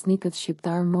 fisnikët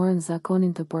shqiptar morën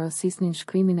zakonin të porosisnin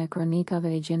shkrimin e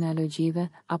kronikave e gjenealogjive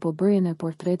apo bërjen e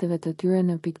portreteve të tyre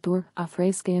në piktur,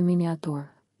 afreske e miniatur,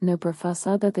 nëpër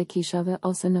fasadat e kishave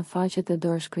ose në faqet e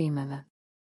dorëshkrimeve.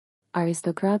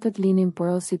 Aristokratët linin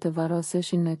porosi të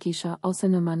varroseshin në kisha ose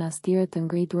në manastire të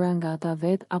ngritura nga ata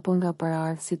vetë apo nga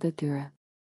paraardhësit e tyre.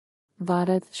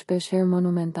 Varret, shpeshherë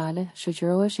monumentale,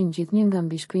 shoqëroheshin gjithnjë nga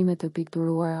mbishkrimet të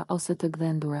pikturuara ose të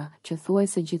gdhendura, që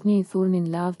thuajse gjithnjë I thurnin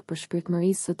lavd për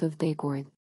shpirtëmërisë së të vdekurit.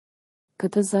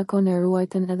 Këtë zakon e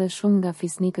ruajtën edhe shumë nga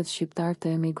fisnikët shqiptar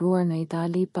të emigruar në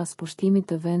Itali pas pushtimit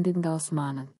të vendit nga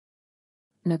osmanët.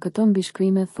 Në këto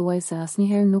mbishkrime thuajse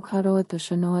asnjëherë nuk harrohet të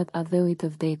shënohet adheu I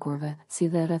të vdekurve, si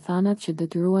dhe rrethanat që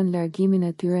detyruan largimin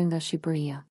e tyre nga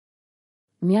Shqipëria.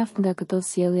 Mjaft nga këto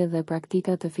sjellje dhe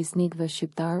praktika të fisnikëve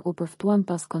shqiptar u përftuan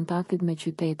pas kontaktit me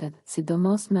qytetet,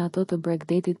 sidomos me ato të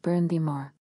Bregdetit perëndimor.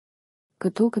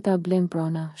 Këta blen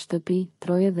prona, shtëpi,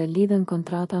 troje dhe lidhen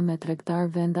kontrata me tregtar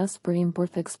vendas për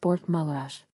import-eksport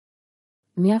mallrash.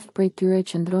 Mjaft prej tyre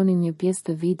qëndronin një pjesë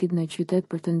të vitit në qytet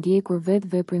për të ndjekur vetë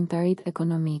veprimtarit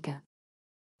ekonomike.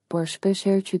 Por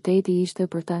shpeshherë qyteti ishte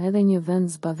për ta edhe një vend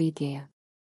zbavitjeje.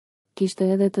 Kishte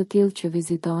edhe të tillë që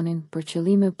vizitonin për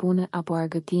qëllime pune apo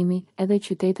argëtimi edhe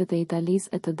qytetet e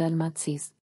Italisë e të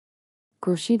Dalmacisë.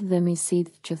 Krushit dhe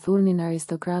misit që thurnin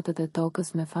aristokratët e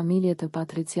tokës me familje të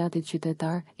patriciatit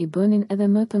qytetar I bënin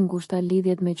edhe më të ngushta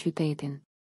lidhjet me qytetin.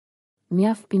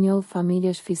 Mjaft pinjoll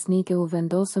familjesh fisnike u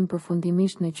vendosën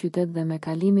përfundimisht në qytet dhe me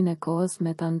kalimin e kohës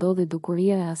me ta ndodhi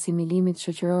dukuria e asimilimit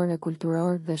shoqëror e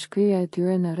kulturor dhe shkrirja e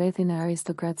tyre në rrethin e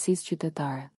aristokracisë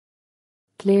qytetare.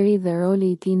 Kleri dhe roli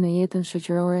I tij në jetën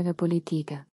shoqërore e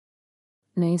politike.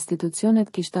 Në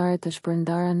institucionet kishtare të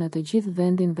shpërndara në të gjithë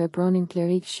vendin vepronin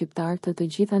klerik shqiptar të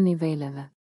gjitha niveleve.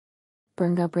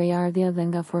 Për nga prejardhja dhe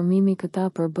nga formimi këta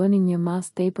përbënin një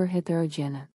masë tepër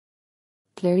heterogjene.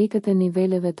 Klerikët e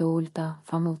niveleve të ulta,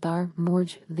 famulltar,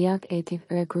 murgj, dhjak eti,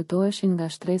 rekrutoheshin nga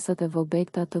shtresat e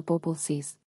vobekta të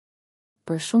popullsisë.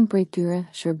 Për shumë prej tyre,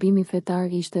 shërbimi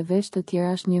fetar ishte veç të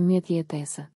tjerash një mjet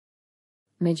jetese.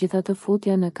 Megjithatë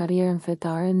futja në karrierën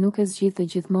fetare nuk e zgjidhte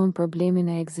gjithmonë problemin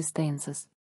e ekzistencës.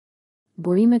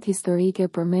 Burimet historike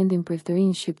përmendin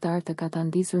priftërinë shqiptar të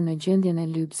katandisur në gjendjen e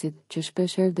lypsit, që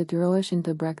shpeshherë detyroheshin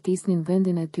të braktisnin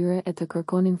vendin e tyre e të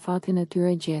kërkonin fatin e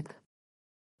tyre gjekë.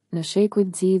 Në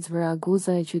shekujt Xiz,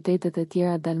 Vraguza e qytetet e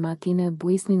tjera dalmatine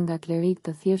buisnin nga klerik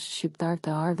të thjesht shqiptar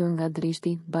të ardhur nga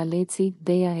Drishti, Baleci,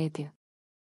 Deja eti.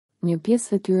 Një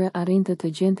pjesë e tyre arrinte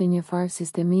të gjente një farë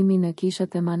sistemimi në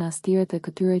kishat e manastiret e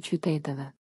këtyre qyteteve.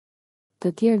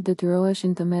 Të tjerë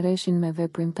detyroheshin të merreshin me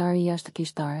veprimtarë jashtë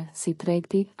kishtare, si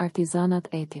tregti, artizanat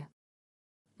eti.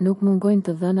 Nuk mungojnë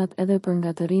të dhënat edhe për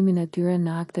ngatërimin e tyre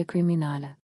në akte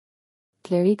kriminale.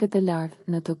 Klerikët e lartë,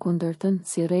 në të kundërtën,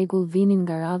 si rregull vinin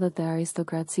nga radhët e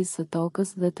aristokracisë së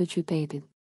tokës dhe të qytetit.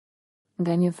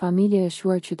 nga një familje e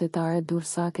shuar qytetare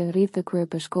dursake rrithë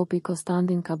kryepeshkopi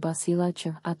Konstantin Kabasilla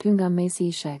që aty nga mesi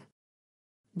i shek.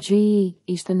 Gji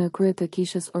ishte në krye të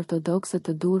kishës ortodokse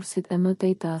të Durrësit e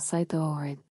mëtej të asaj të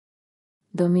Ohrit.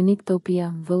 Dominik Topia,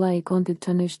 vëlla i kontit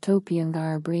Tënish Topia nga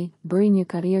Arbri, bëri një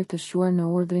karrierë të shuar në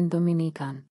urdhrin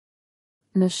dominikan.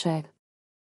 Në shek.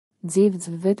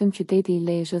 Dzivz vetëm qyteti i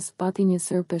Lezhës pati një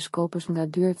sër peshkopësh nga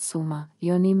dyert Suma,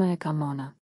 Jonima e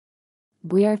Kamona.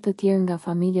 Bujar të tjerë nga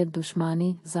familjet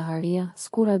Dushmani, Zaharia,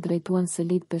 Skura drejtuan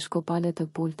selit peshkopale të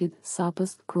Pultit,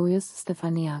 Sapës, Krujës,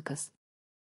 Stefaniakës.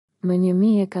 Më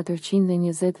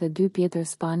 1422 Pjetër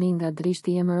Spani nga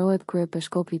Drishti emërohet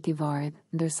kryepeshkopi i Tivarit,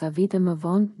 ndërsa vite më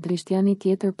vonë Drishtjani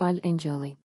tjetër Pal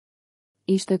Engjëlli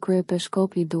ishte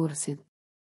kryepeshkop i Durrësit.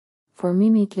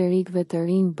 Formimi i klerikëve të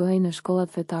rinj bëhej në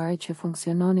shkollat fetare që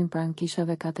funksiononin pranë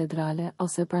kishave katedrale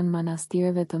ose pranë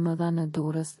manastireve të mëdha në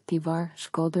Durrës, Tivar,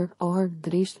 Shkodër, Ohër,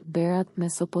 Drisht, Berat,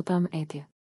 Mesopotam etje.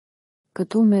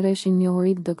 Këtu merreshin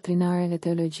njohuritë doktrinare e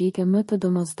teologjike më të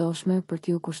domosdoshme për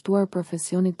t'ju kushtuar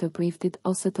profesionit të priftit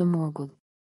ose të murgut.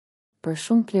 Për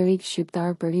shumë klerik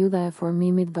shqiptar periudha e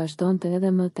formimit vazhdonte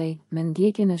edhe më tej, me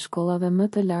ndjekjen e shkollave më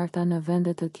të larta në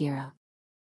vende të tjera.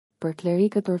 Për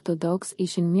klerikët ortodoks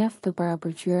ishin mjaft të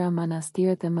parapërqyera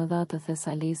manastiret e mëdha të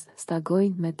Thesalis,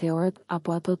 Stagoj, Meteorët,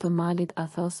 apo ato të Malit,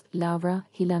 Athos, Lavra,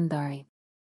 Hilandari.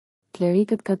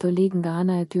 Klerikët katolik nga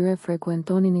ana e tyre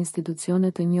frekuentonin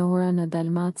institucione të njohura në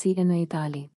Dalmaci e në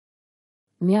Itali.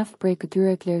 Mjaft prej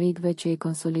këtyre klerikëve që i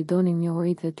konsolidonin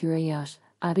njohuritë e tyre jashtë,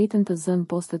 arritën të zënë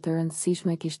poste të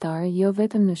rëndësishme kishtare jo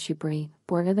vetëm në Shqipëri,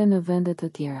 por edhe në vende të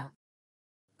tjera.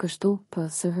 Kështu,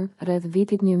 rreth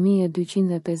vitit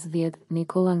 1250,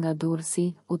 Nikola nga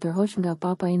Durrësi u tërhoq nga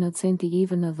Papa Inocenti I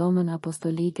në dhomën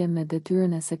apostolike me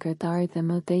detyrën e sekretarit e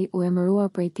mëtej u emërua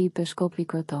prej tij peshkop I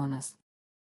Krotonës.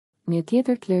 Një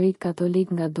tjetër klerik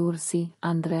katolik nga Durrësi,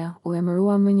 Andrea, u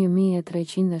emërua më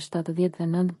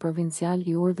 1379 provincial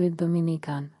I urdhrit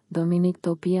dominikan. Dominik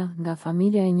Topia, nga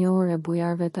familja e njohur e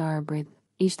bujarëve të Arbrit,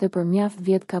 ishte për mjaft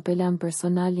vjet kapelan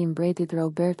personal I mbretit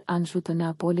Robert Anshu të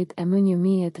Napolit e më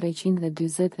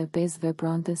 1345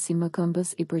 vepronte si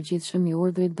mëkëmbës I përgjithshëm I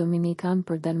urdhrit dominikan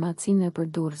për Dalmacinë e për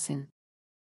Durrësin.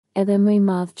 Edhe më I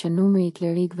madh që numri I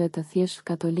klerikëve të thjesht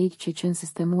katolik që qenë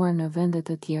sistemuar në vende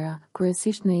të tjera,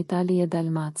 kryesisht në Itali e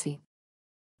Dalmaci.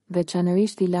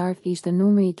 Veçanërisht I lartë ishte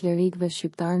numri I klerikëve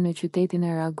shqiptar në qytetin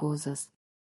e Raguzës.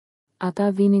 Ata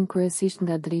vinin kryesisht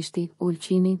nga Drishti,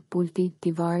 Ulqini, Pulti,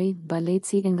 Tivari,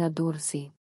 Baleci e nga Durrësi.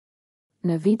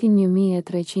 Në vitin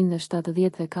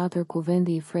 1374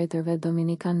 kuvendi I fretërve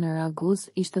dominikan në Raguz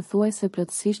ishte thuajse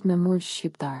plotësisht me murg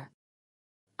shqiptar.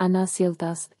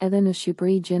 Anasjeltas, edhe në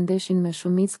Shqipëri gjendeshin me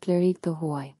shumicë klerik të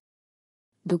huaj.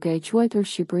 Duke e quajtur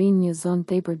Shqipërinë një zonë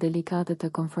tepër delikate të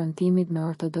konfrontimit me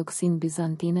ortodoksinë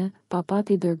bizantine,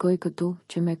 papati dërgoi këtu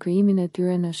që me krijimin e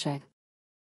tyre në shek.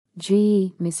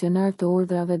 Gji, misionar të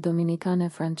urdhrave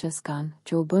dominikane franceskan,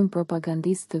 që u bën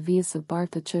propagandist të vijës së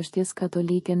parë të çështjes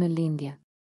katolike në lindje.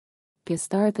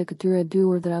 Pjesëtarët e këtyre dy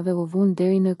urdhrave u vunë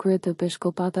deri në krye të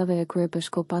peshkopatave e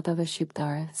kryepeshkopatave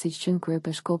shqiptare, siç qenë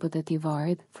kryepeshkopët e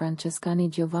Tivarit, Franceskani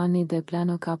Giovanni de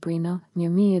Plano Caprino,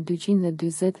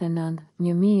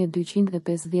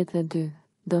 1229-1252,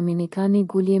 Dominikani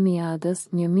Guglielmi Adës,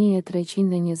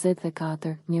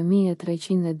 1324,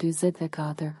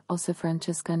 1344, ose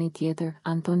Franceskani tjetër,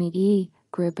 Antoni I,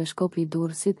 kryepeshkop I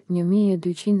Durrësit,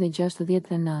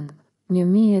 1269,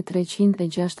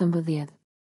 1316.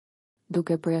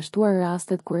 Duke përjashtuar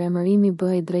rastet kur emërimi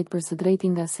bëhej drejt për së drejti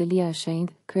nga Selia e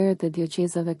Shenjtë, krerët e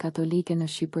dioqezave katolike në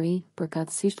Shqipëri,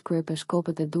 përkatësisht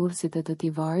kryepeshkopët e Durrësit e të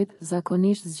Tivarit,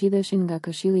 zakonisht zgjidheshin nga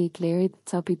Këshilli I Klerit,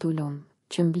 Capitulum,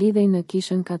 që mblidhej në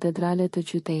kishën katedrale të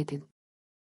qytetit.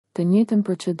 Të njëjtën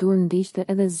procedurë ndiqte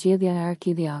edhe zgjedhja e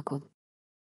arkidiakut.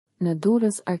 Në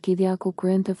Durrës arkidiaku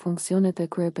kryente funksionet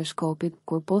e kryepeshkopit,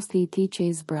 kur posti I tij që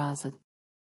I zbrazët.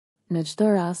 Në çdo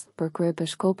rast, për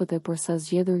kryepeshkopët e përsa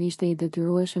zgjedhur ishte I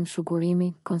detyrueshëm shugurimi,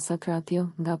 konsakratio,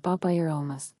 nga Papa I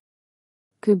Romës.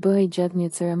 Ky bëhej gjatë një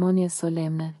ceremonie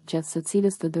solemne, gjatë së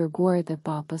cilës të dërguarit e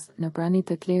Papës, në prani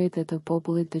të klerit e të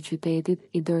popullit të qytetit,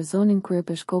 I dorëzonin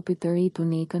kryepeshkopit të ri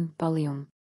tunikën, pallium.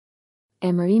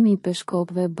 Emërimi I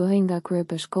peshkopëve bëhej nga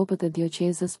kryepeshkopët e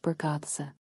dioqezës përkatëse.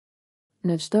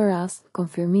 Në çdo rast,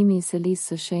 konfirmimi I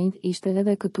Selisë së Shenjtë ishte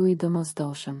edhe këtu I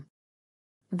domosdoshëm.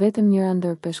 Vetëm njëra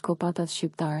ndër peshkopatat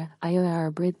shqiptare, ajo e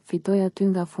Arbrit, fitoi aty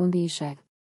nga fundi I shek.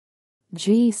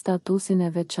 Gjiji statusin e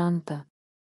veçantë të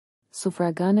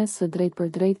sufraganes së drejt për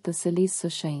drejt të Selisë së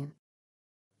Shenjtë.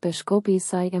 Peshkopi I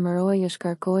saj emërohej e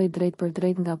shkarkohej drejt për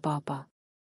drejt nga Papa.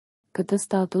 Këtë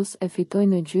status e fitoi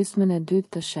në gjysmën e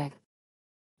dytë të shek.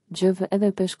 Gjëvë edhe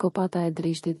peshkopata e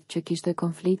Drishtit që kishte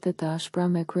konflikte të ashpra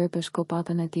me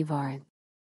kryepeshkopatën e Tivarit.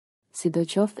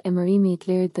 Sidoqoftë emërimi i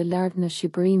klerit të lartë në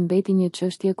Shqipëri mbeti një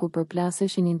çështje ku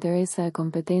përplaseshin interesa e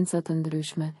kompetenca të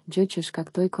ndryshme, gjë që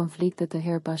shkaktoi konflikte të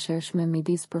herpashershme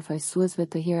midis përfaqësuesve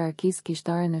të hierarkisë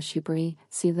kishtare në Shqipëri,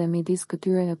 si dhe midis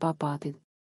këtyre e papatit.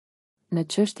 Në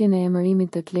çështjen e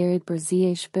emërimit të klerit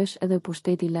përzihej shpesh edhe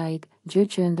pushteti laik, gjë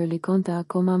që e ndërlikonte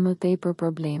akoma më tepër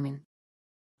problemin.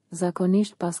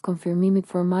 Zakonisht pas konfirmimit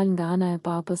formal nga ana e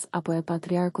papës apo e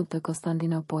patriarkut të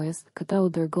Konstantinopolës, këta u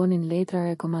dërgonin letra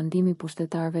rekomandimi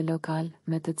pushtetarëve lokal,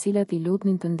 me të cilat i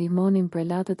lutnin të ndihmonin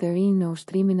prelatët e rinj në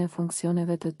ushtrimin e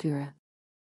funksioneve të tyre.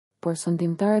 Por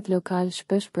sundimtarët lokal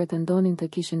shpesh pretendonin të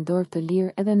kishin dorë të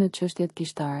lirë edhe në çështjet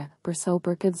kishtare, për sa u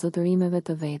përket zotërimeve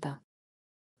të veta.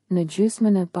 Në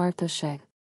gjysmën e parë të shek.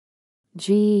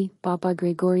 G.I. Papa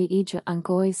Gregori I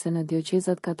ankohej se në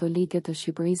dioqezat katolike të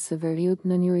Shqipërisë së Veriut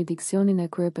në jurisdiksionin e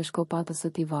kryepeshkopatës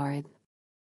së Tivarit.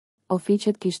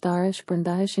 Ofiqet kishtare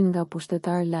shpërndaheshin nga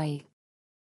pushtetar laik.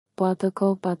 Po atë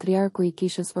kohë patriarku i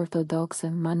kishës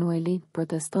ortodokse, Manueli,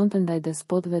 protestonte ndaj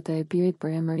despotëve të Epirit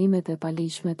për emërimet e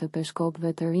paligjshme të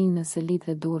peshkopëve të rinj në Selit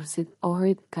e Durrësit,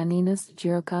 Ohrit, Kaninës,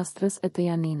 Gjirokastrës e të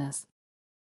Janinës.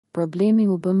 Problemi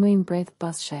u bë më i mprehtë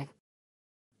pas shek.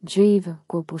 Gjivë,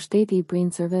 kur pushteti i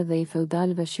princërve dhe i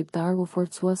feudalëve shqiptar u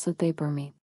forcua së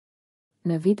tepërmi.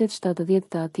 Në vitet 70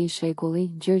 të atij shekulli,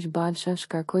 Gjergj Balsha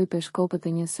shkarkoi peshkopët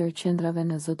e njësër qendrave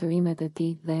në zotërimet e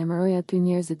tij dhe emëroi aty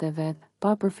njerëzit e vet,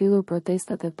 pa përfillur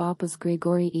protestat e papës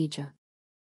Gregori I.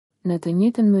 Në të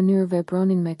njëjtën mënyrë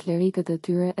vepronin me klerikët e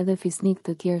tyre edhe fisnik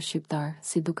të tjerë shqiptar,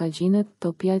 si dukagjinët,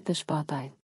 topjajt e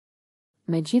shpatajt.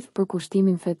 Me gjithë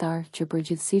përkushtimin fetar që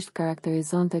përgjithsisht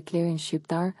karakterizonte klerin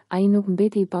shqiptar, ai nuk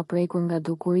mbeti i paprekur nga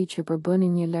dukuri që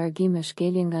përbënin një largim me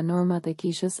shkelje nga normat e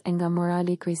kishës e nga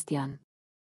morali kristian.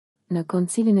 Në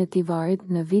koncilin e Tivarit,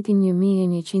 në vitin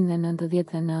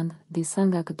 1199, disa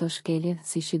nga këto shkelje,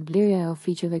 si shitblerja e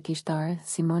ofiqeve kishtare,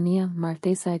 simonia,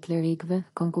 martesa e klerikëve,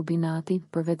 konkubinati,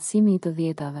 përvetësimi I të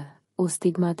dhjetave, u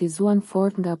stigmatizuan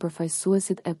fort nga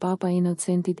përfaqësuesit e Papa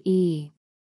Inocentit II.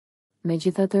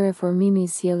 Megjithatë, reformimi I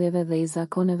sjelljeve dhe I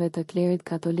zakoneve të klerit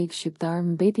katolik shqiptar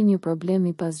mbeti një problem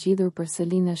I pasgjidhur për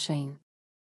Selinë e Shenjtë.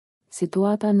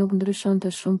 Situata nuk ndryshonte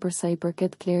shumë për sa I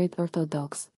përket klerit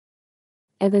ortodoks.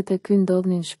 Edhe te ky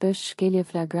ndodhnin shpesh shkelje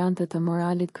flagrante të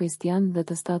moralit kristian dhe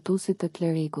të statusit të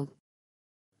klerikut.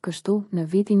 Kështu, në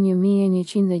vitin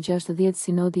 1160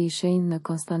 Sinodi I Shenjtë në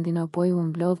Konstantinopolë u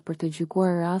mblodh për të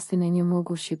gjykuar rastin e një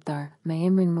murgu shqiptar, me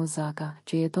emrin Muzaka,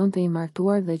 që jetonte I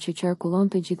martuar dhe që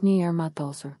qarkullonte gjithnjë I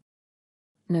armatosur.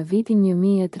 Në vitin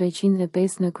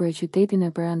 1305 në kryeqytetin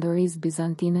e perandorisë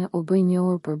bizantine u bë I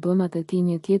njohur për bëmat e tij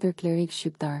një tjetër klerik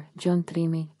shqiptar, Gjon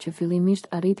Trimi, që fillimisht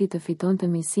arriti të fitonte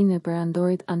misinë e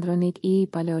perandorit Andronik I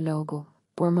Paleologu,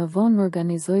 por më vonë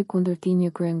organizoi kundër tij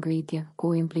një kryengritje,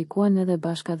 ku implikuan edhe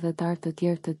bashkëdhetar të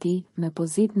tjerë të tij me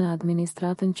pozitë në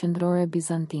administratën qendrore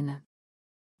bizantine.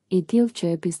 I tillë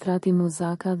që epistrati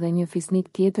Muzaka dhe një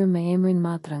fisnik tjetër me emrin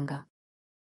Matranga.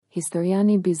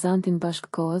 Historiani bizantin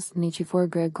bashkëkohës, Niqifor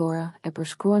Gregora, e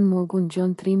përshkruan murgun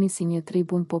Gjon Trimi si një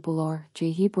tribun popullor, që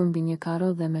I hipur mbi një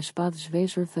karro dhe me shpatë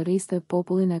zhveshur thërriste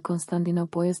popullin e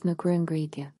Konstantinopolës në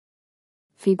kryengritje.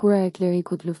 Figura e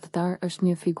klerikut luftëtar është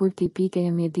një figurë tipike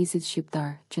e mjedisit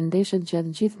shqiptar, që ndeshet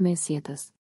gjatë gjithë mesjetës.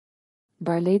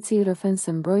 Barleci I rrëfen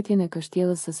se mbrojtjen e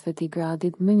kështjellës së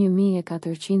Svetigradit më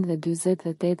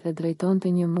 1448 e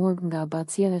drejtonte një murg nga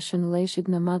abacia e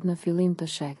Shënlleshit në mat në fillim të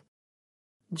shek.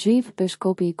 Gjiv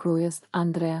peshkopi I Krujës,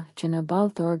 Andrea, që në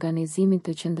balë të organizimit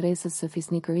të qendresës së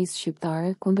fisnikërisë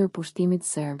shqiptare kundër pushtimit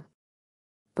serb.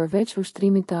 Përveç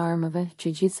ushtrimit të armëve,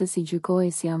 që gjithsesi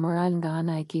gjykohej si amoral nga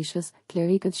ana e kishës,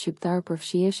 klerikët shqiptar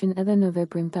përfshiheshin edhe në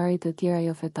veprimtarit të tjera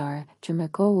jo fetare, që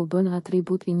me kohë u bën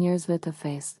atribut I njerëzve të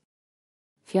fesë.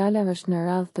 Fjala është në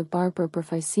radhë të parë për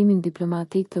përfaqësimin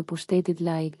diplomatik të pushtetit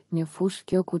laik, një fushë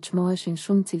kjo ku çmoheshin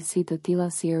shumë cilësi të tilla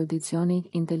si erudicioni,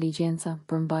 inteligjenca,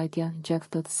 përmbajtja,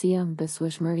 gjaktësia,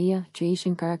 besueshmëria, që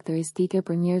ishin karakteristike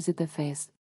për njerëzit e fesë.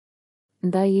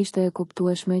 Ndaj ishte e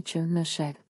kuptueshme që në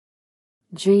shek.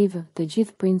 Gjivë, të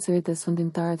gjithë princërit e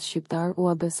sundimtarët shqiptar u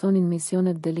abesonin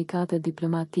misionet delikate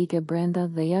diplomatike brenda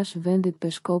dhe jashtë vendit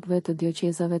peshkopëve të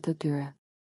dioqezave të tyre.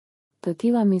 Të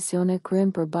tilla misione kryen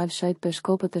për Balshajt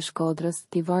peshkopët e Shkodrës,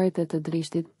 Tivarit e të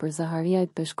Drishtit, për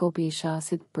Zahariajt peshkopi I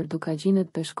Shasit, për Dukagjinët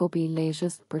peshkopi I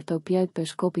Lezhës, për Topjajt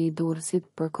peshkopi I Durrësit,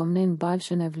 për Komnen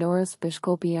Balshën e Vlorës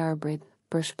peshkopi I Arbrit,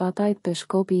 për Shpatajt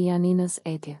peshkopi I Janinës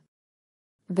etje.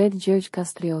 Vetë Gjergj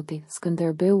Kastrioti,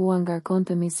 Skënderbeu u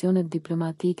angarkonte misionet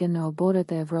diplomatike në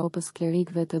oboret e Evropës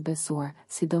klerikëve të besuar,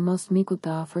 sidomos miku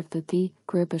të afërt të tij,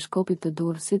 kryepeshkopit të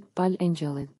Durrësit, Pal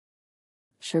Engjëllit.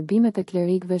 Shërbimet e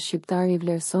klerikëve shqiptar i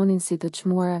vlerësonin si të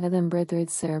çmuara edhe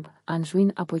mbretërit serb, anxhuin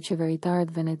apo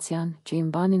qeveritarët venecian, që i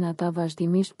mbanin ata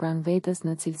vazhdimisht pranë vetes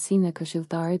në cilësinë e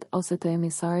këshilltarit ose të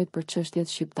emisarit për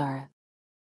çështjet shqiptare.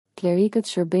 Klerikët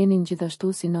shërbenin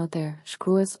gjithashtu si noter,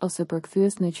 shkrues ose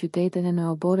përkthyes në qytetet e në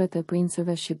oborret e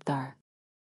princëve shqiptar.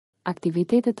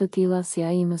 Aktivitetet të tilla si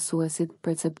ai i mësuesit,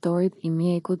 preceptorit, i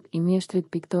mjekut, i mjeshtrit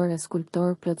piktor e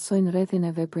skulptor plotësojnë rrethin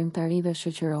e veprimtarive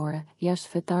shoqërore,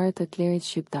 jashtëfetare të klerit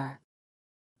shqiptar.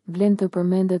 Vlen të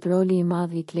përmendet roli i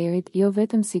madh i klerit jo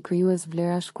vetëm si krijues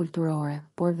vlerash kulturore,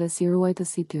 por dhe si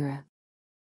ruajtës i tyre.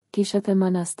 Kishat e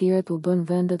manastiret u bën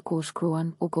vendet ku u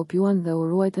shkruan, u kopjuan dhe u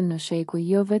ruajtën në shekuj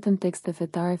jo vetëm tekste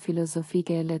fetare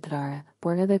filozofike e letrare,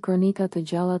 por edhe kronika të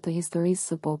gjalla të historisë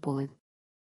së popullit.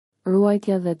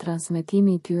 Ruajtja dhe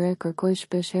transmetimi i tyre kërkoi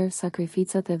shpeshherë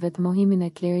sakrificat e vetmohimin e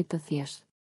klerit të thjeshtë.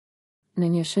 Në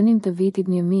një shënim të vitit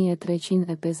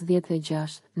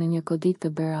 1356, në një kodik të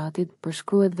Beratit,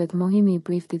 përshkruhet vetmohimi i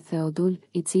priftit Theodul,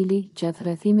 i cili, gjatë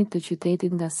rrethimit të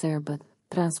qytetit nga serbët,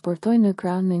 transportoi në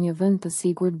krah në një vend të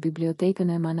sigurt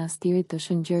bibliotekën e manastirit të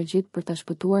Shën Gjergjit për ta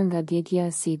shpëtuar nga djegja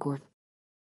e sigurt.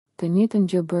 Të njëjtën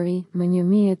gjë bëri, më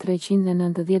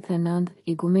 1399,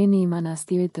 igumeni i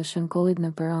manastirit të Shënkollit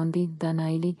në Perondi,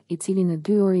 Danajli, i cili në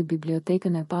 2 orë i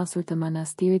bibliotekën e pasur të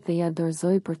manastirit dhe ja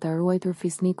dorëzoi për ta ruajtur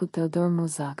fisnikut Teodor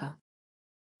Muzaka.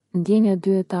 Ndjenja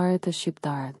dyetare të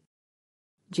shqiptarët.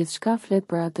 Gjithçka flet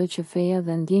për atë që feja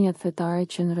dhe ndjenjat fetare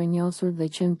qenë rrënjosur dhe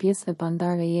qenë pjesë e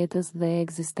pandar e jetës dhe e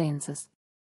ekzistencës.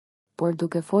 Por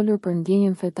duke folur për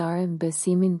ndjenjen fetare,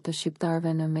 besimin të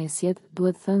shqiptarëve në mesjet,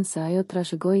 duhet thënë se ajo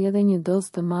trashëgoi edhe një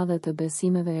dozë të madhe të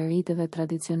besimeve e riteve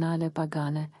tradicionale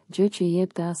pagane, gjë që i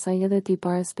jepte asaj edhe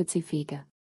tipare specifike.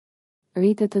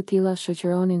 Ritet të tilla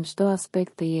shoqëronin çdo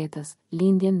aspekt të jetës,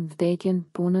 lindjen, vdekjen,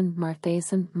 punën,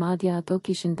 martesën, madje ato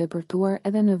kishin depërtuar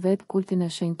edhe në vetë kultin e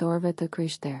shenjtorëve të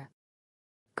krishterë.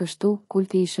 Kështu,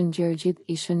 kulti i Shën Gjergjit,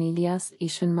 i Shën Ilias,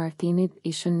 i Shën Martinit,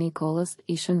 i Shën Nikollës,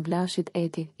 i Shën Vlashit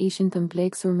eti, ishin të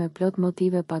mpleksur me plot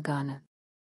motive pagane.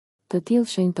 Të tillë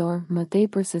shenjtor, më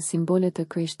tepër se simbole të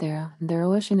krishtera,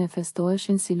 nderoheshin e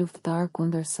festoheshin si luftëtar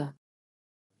kundër së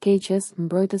keqes,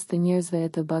 mbrojtës të njerëzve e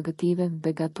të bagëtive,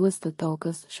 begatues të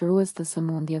tokës, shërues të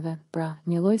sëmundjeve, pra,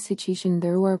 njëlloj siç ishin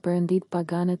nderuar perëndit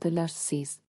pagane të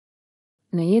lashtësisë.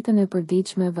 Në jetën e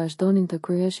përditshme vazhdonin të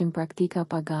kryeshin praktika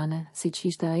pagane, siç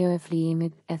ishte ajo e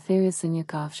flijimit, e therrjes së një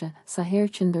kafshe, sa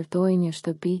herë që ndërtohej një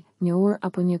shtëpi, një ur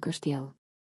apo një kështjell.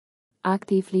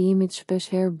 Akti i flijimit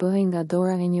shpeshherë bëhej nga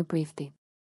dora e një prifti.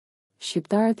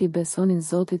 Shqiptarët i besonin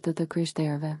Zotit të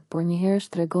krishterëve, por njëherë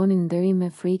tregonin nderim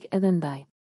me frikë edhe ndaj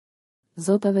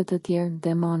zotave të tjerë,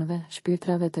 demonëve,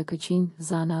 shpirtrave të këqinj,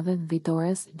 zanave,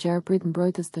 vitores, gjarprit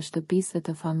mbrojtës të shtëpisë e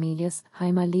të familjes,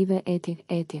 hajmalive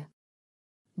eti.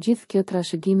 Gjithë kjo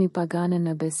trashëgimi pagane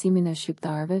në besimin e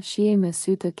shqiptarëve shihej me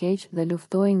sy të keq dhe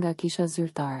luftohej nga kisha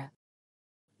zyrtare.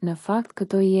 Në fakt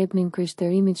këto i jepnin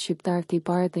krishterimit shqiptar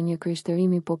tipare të një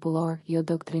krishterimi popullor, jo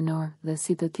doktrinor, dhe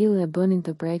si të tillë e bënin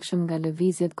të prekshëm nga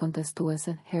lëvizjet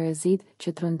kontestuese, herezit,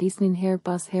 që trondisnin her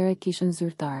pas here kishën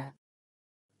zyrtare.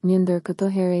 Një ndër këto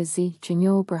herezi që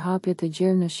njohu për hapje të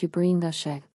gjerë në Shqipëri nga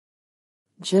shek.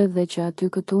 Gjë dhe që aty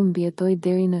këtu mbjetoi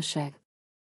deri në shek.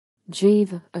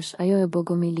 Gjëiv është ajo e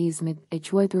bogomilizmit, e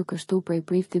quajtur kështu prej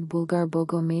priftit bullgar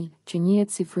Bogomil, që njihet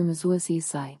si frymëzuesi i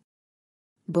saj.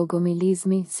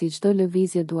 Bogomilizmi, si çdo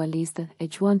lëvizje dualiste, e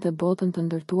quante botën të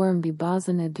ndërtuar mbi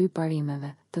bazën e 2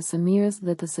 parimeve, të së mirës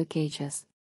dhe të së keqes.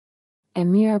 E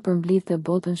mira përmblidhte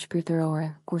botën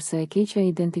shpirtërore, kurse e keqja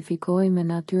identifikohej me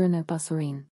natyrën e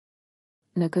pasurinë.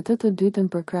 Në këtë të dytën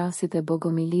përkrahasit e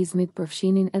bogomilizmit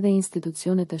përfshinin edhe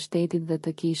institucionet e shtetit dhe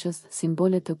të kishës,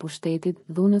 simbolet të pushtetit,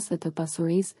 dhunës e të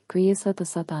pasurisë, krijesa të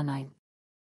satanajt.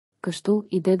 Kështu,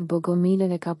 idet bogomile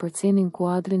e kapërcenin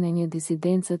kuadrin e një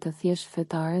disidence të thjesht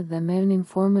fetare dhe merrnin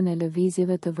formën e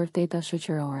lëvizjeve të vërteta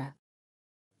shoqërore.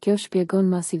 Kjo shpjegon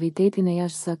masivitetin e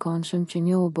jashtëzakonshëm që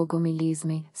njohu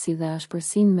bogomilizmi, si dhe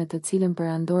ashpërsinë me të cilën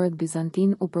perandorët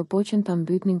bizantin u përpoqën ta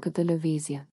mbytnin këtë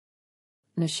lëvizje.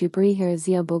 Në Shqipëri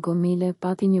herezia bogomile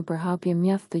pati një përhapje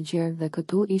mjaft të gjerë dhe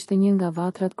këtu ishte një nga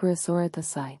vatrat kryesore të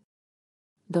saj.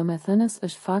 Domethënës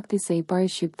është fakti se i pari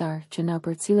shqiptar, që na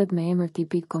përcillet me emër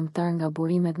tipik kombëtar nga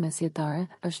burimet mesjetare,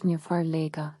 është një far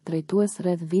leka, drejtues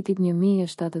rreth vitit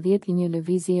 1070 i një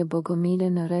lëvizjeje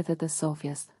bogomile në rrethet e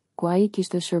Sofjes, ku ai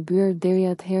kishte shërbyer deri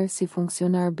atëherë si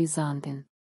funksionar bizantin.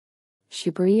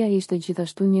 Shqipëria ishte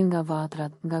gjithashtu një nga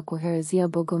vatrat, nga ku herezia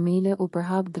bogomile u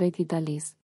përhap drejt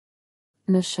Italisë.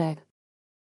 Në shek.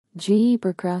 Gjiji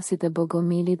për krasit e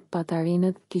Bogomilit,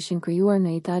 patarinët kishin krijuar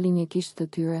në Itali një kishë të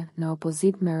tyre, në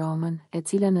opozit me Romën, e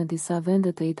cila në disa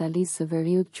vende të Italisë së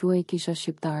Veriut quhej kisha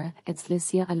shqiptare,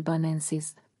 Ecclesia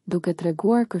Albanensis, duke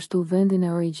treguar kështu vendin e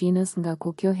origjinës nga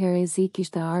ku kjo herezi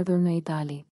kishte ardhur në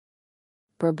Itali.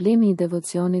 Problemi i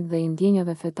devocionit dhe i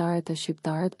ndjenjave fetare të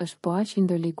shqiptarët është po aq i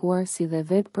ndërlikuar si dhe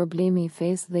vetë problemi i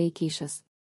fesë dhe i kishës.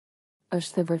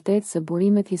 Është e vërtetë se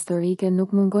burimet historike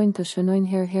nuk mungojnë të shënojnë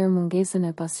herë mungesën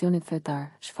e pasionit fetar,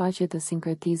 shfaqje të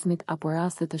sinkretizmit apo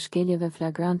raste të shkeljeve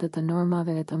flagrante të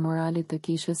normave e të moralit të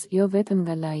kishës, jo vetëm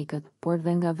nga laikët, por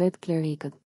dhe nga vetë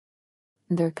klerikët.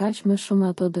 Ndërkaq më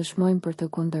shumë ato dëshmojnë për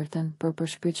të kundërtën, për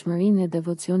përshpirtshmërinë e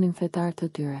devocionin fetar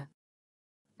të tyre.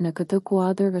 Në këtë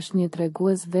kuadër është një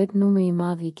tregues vetë numri i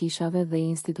madh i kishave dhe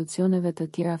i institucioneve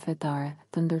të tjera fetare,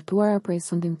 të ndërtuara prej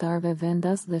sundimtarëve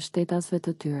vendas dhe shtetasve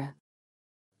të tyre.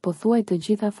 Pothuaj të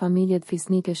gjitha familjet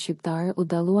fisnike shqiptare u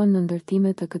dalluan në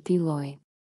ndërtime të këtij lloji.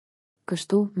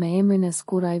 Kështu, me emrin e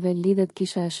Skurajve lidhet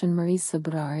kisha e Shënmërisë së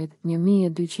Brarit,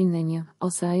 1201,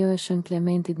 ose ajo e Shën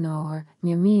Klementit në Ohër,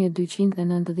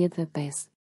 1295.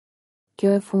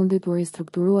 Kjo e fundit u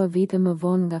ristrukturua vite më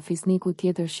vonë nga fisniku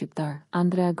tjetër shqiptar,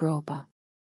 Andrea Gropa.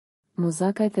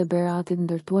 Muzakajt e Beratit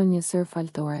ndërtuan një sër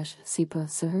faltoresh, si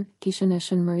pjesë, kishën e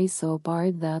Shënmërisë së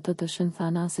Oparit dhe atë të Shën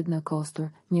Thanasit në Kostur,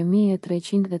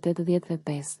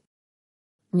 1385.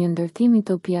 Një ndërtim i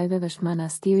topijave është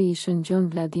manastiri i Shën Gjon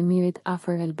Vladimirit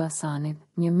afër Elbasanit,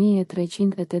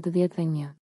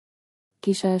 1381.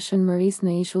 Kisha e Shënmërisë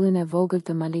në ishullin e vogël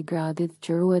të Maligradit,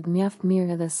 që ruhet mjaft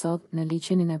mirë edhe sot në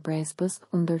liçenin e Prespës,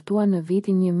 u ndërtua në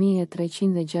vitin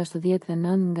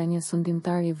 1369 nga një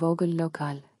sundimtar i vogël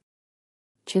lokal,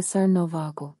 Qesar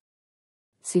Novaku.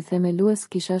 Si themelues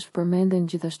kishash përmenden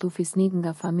gjithashtu fisnik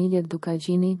nga familjet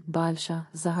Dukagjini, Balsha,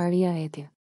 Zaharia eti.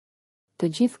 Të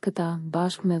gjithë këta,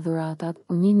 bashkë me dhuratat,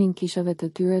 u njihnin kishave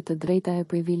të tyre të drejta e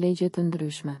privilegje të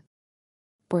ndryshme.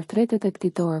 Portretet e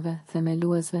këtitorëve,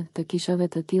 themeluesve, të kishave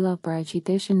të tilla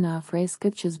paraqiteshin në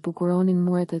afreskët që zbukuronin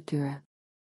muret e tyre.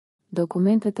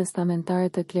 Dokumentet testamentare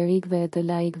të klerikëve e të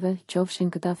laikëve,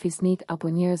 qofshin këta fisnik apo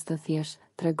njerëz të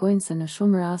thjeshtë, tregojnë se në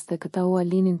shumë raste këta u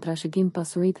alinin trashëgim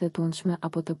pasuritë të tundshme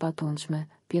apo të patundshme,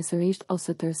 pjesërisht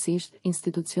ose tërësisht,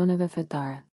 institucioneve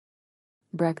fetare.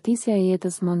 Braktisja e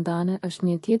jetës mondane është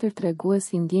një tjetër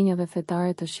tregues i ndjenjave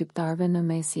fetare të shqiptarëve në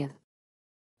mesjet.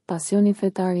 Pasioni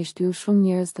fetar i shtyu shumë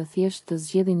njerëz të thjeshtë të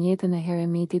zgjedhin jetën e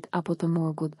heremitit apo të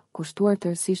murgut, kushtuar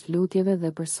tërësisht lutjeve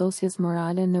dhe përsosjes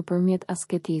morale nëpërmjet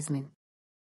asketizmin.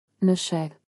 Në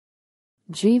shek,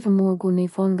 Gjiv Murgu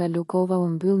nifon nga Lukova u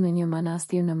mbyll në një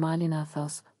manastir në malin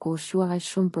Athos, ku u shqua aq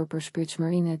shumë për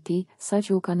përshpirtshmërinë e tij,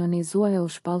 saqë u kanonizua e u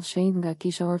shpall shenjtë nga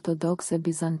kisha ortodokse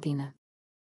bizantine.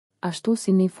 Ashtu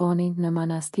si nifoni në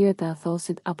manastiret e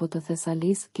Athosit apo të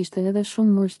Thesalisë, kishte edhe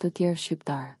shumë murgj të tjerë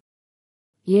shqiptar.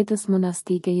 Jetës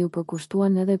monastike ju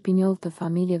përkushtuan edhe pinjoll të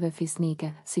familjeve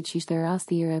fisnike, siç ishte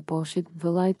rasti i Reposhit,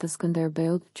 vëllait të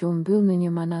Skënderbeut, që u mbyll në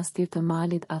një manastir të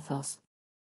malit Athos.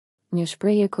 Një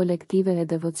shprehje kolektive e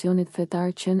devocionit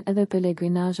fetar qen edhe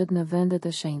pelegrinazhet në vendet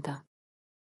e shenjta.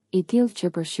 I tillë që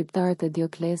për shqiptarët e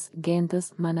Diokles, Gentës,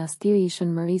 manastiri i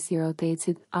Shënmërisë i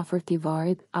Rotecit, afër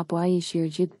Tivarit, apo ai i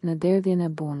Shirgjit, në derdhjen e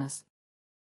Bunës.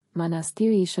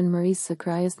 Manastiri i Shënmërisë së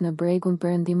Krajës në bregun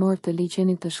perëndimor të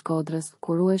liçenit të Shkodrës,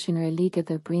 ku ruheshin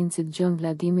reliket e princit Gjon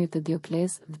Vladimir të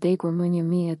Diokles, vdekur më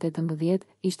 1018,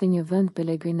 ishte një vend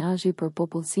pelegrinazhi për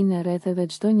popullsinë e rretheve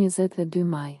çdo 22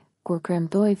 maj, kur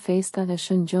kremtohej festa e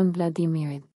Shën Gjon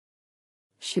Vladimirit.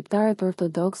 Shqiptarët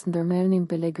ortodoks ndërmerrnin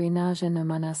pelegrinazhe në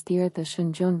manastiret e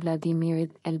Shën Gjon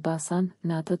Vladimirit, Elbasan,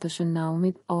 në atë të Shën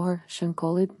Naumit, Ohër, Shën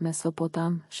Kollit,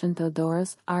 Mesopotam, Shën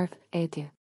Teodorës, Arth, etje.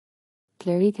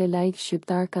 Klerikë laik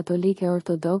shqiptar katolik e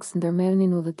ortodoks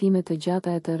ndërmerrnin udhëtime të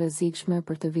gjata e të rrezikshme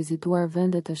për të vizituar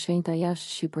vende të shenjta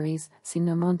jashtë Shqipërisë, si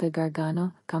në Monte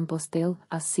Gargano, Compostelle,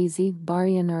 Assisi,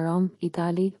 Barje në Rom,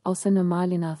 Itali, ose në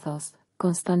malin Athos,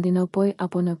 Konstantinopoj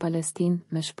apo në Palestinë,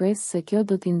 me shpresë se kjo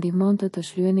do t'i ndihmonte të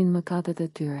shlyenin mëkatet e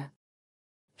tyre.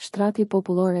 Shtrati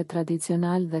popullor e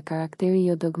tradicional dhe karakteri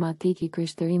jo dogmatik i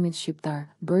krishtërimit shqiptar,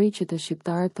 bëri që të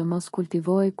shqiptarët të mos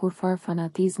kultivohej kurfar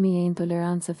fanatizmi e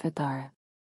intolerancë fetare.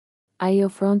 Ai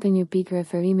ofronte një pikë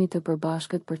referimi të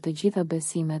përbashkët për të gjitha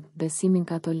besimet, besimin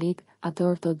katolik, atë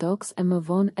ortodoks e më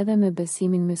vonë edhe me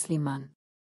besimin musliman.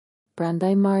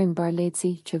 Prandaj Marin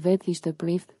Barleci, që vetë ishte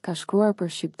prift, ka shkruar për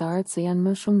shqiptarët se janë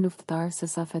më shumë luftëtar se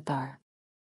sa fetar.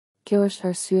 Kjo është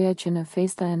arsyeja që në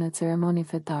festa e në ceremoni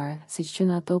fetare, siç që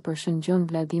në ato për Shën Gjon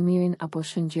Vladimirin apo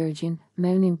Shën Gjergjin,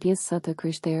 merrnin pjesë sa të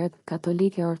krishterët,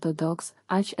 katolik e ortodoks,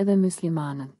 aq edhe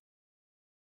muslimanët.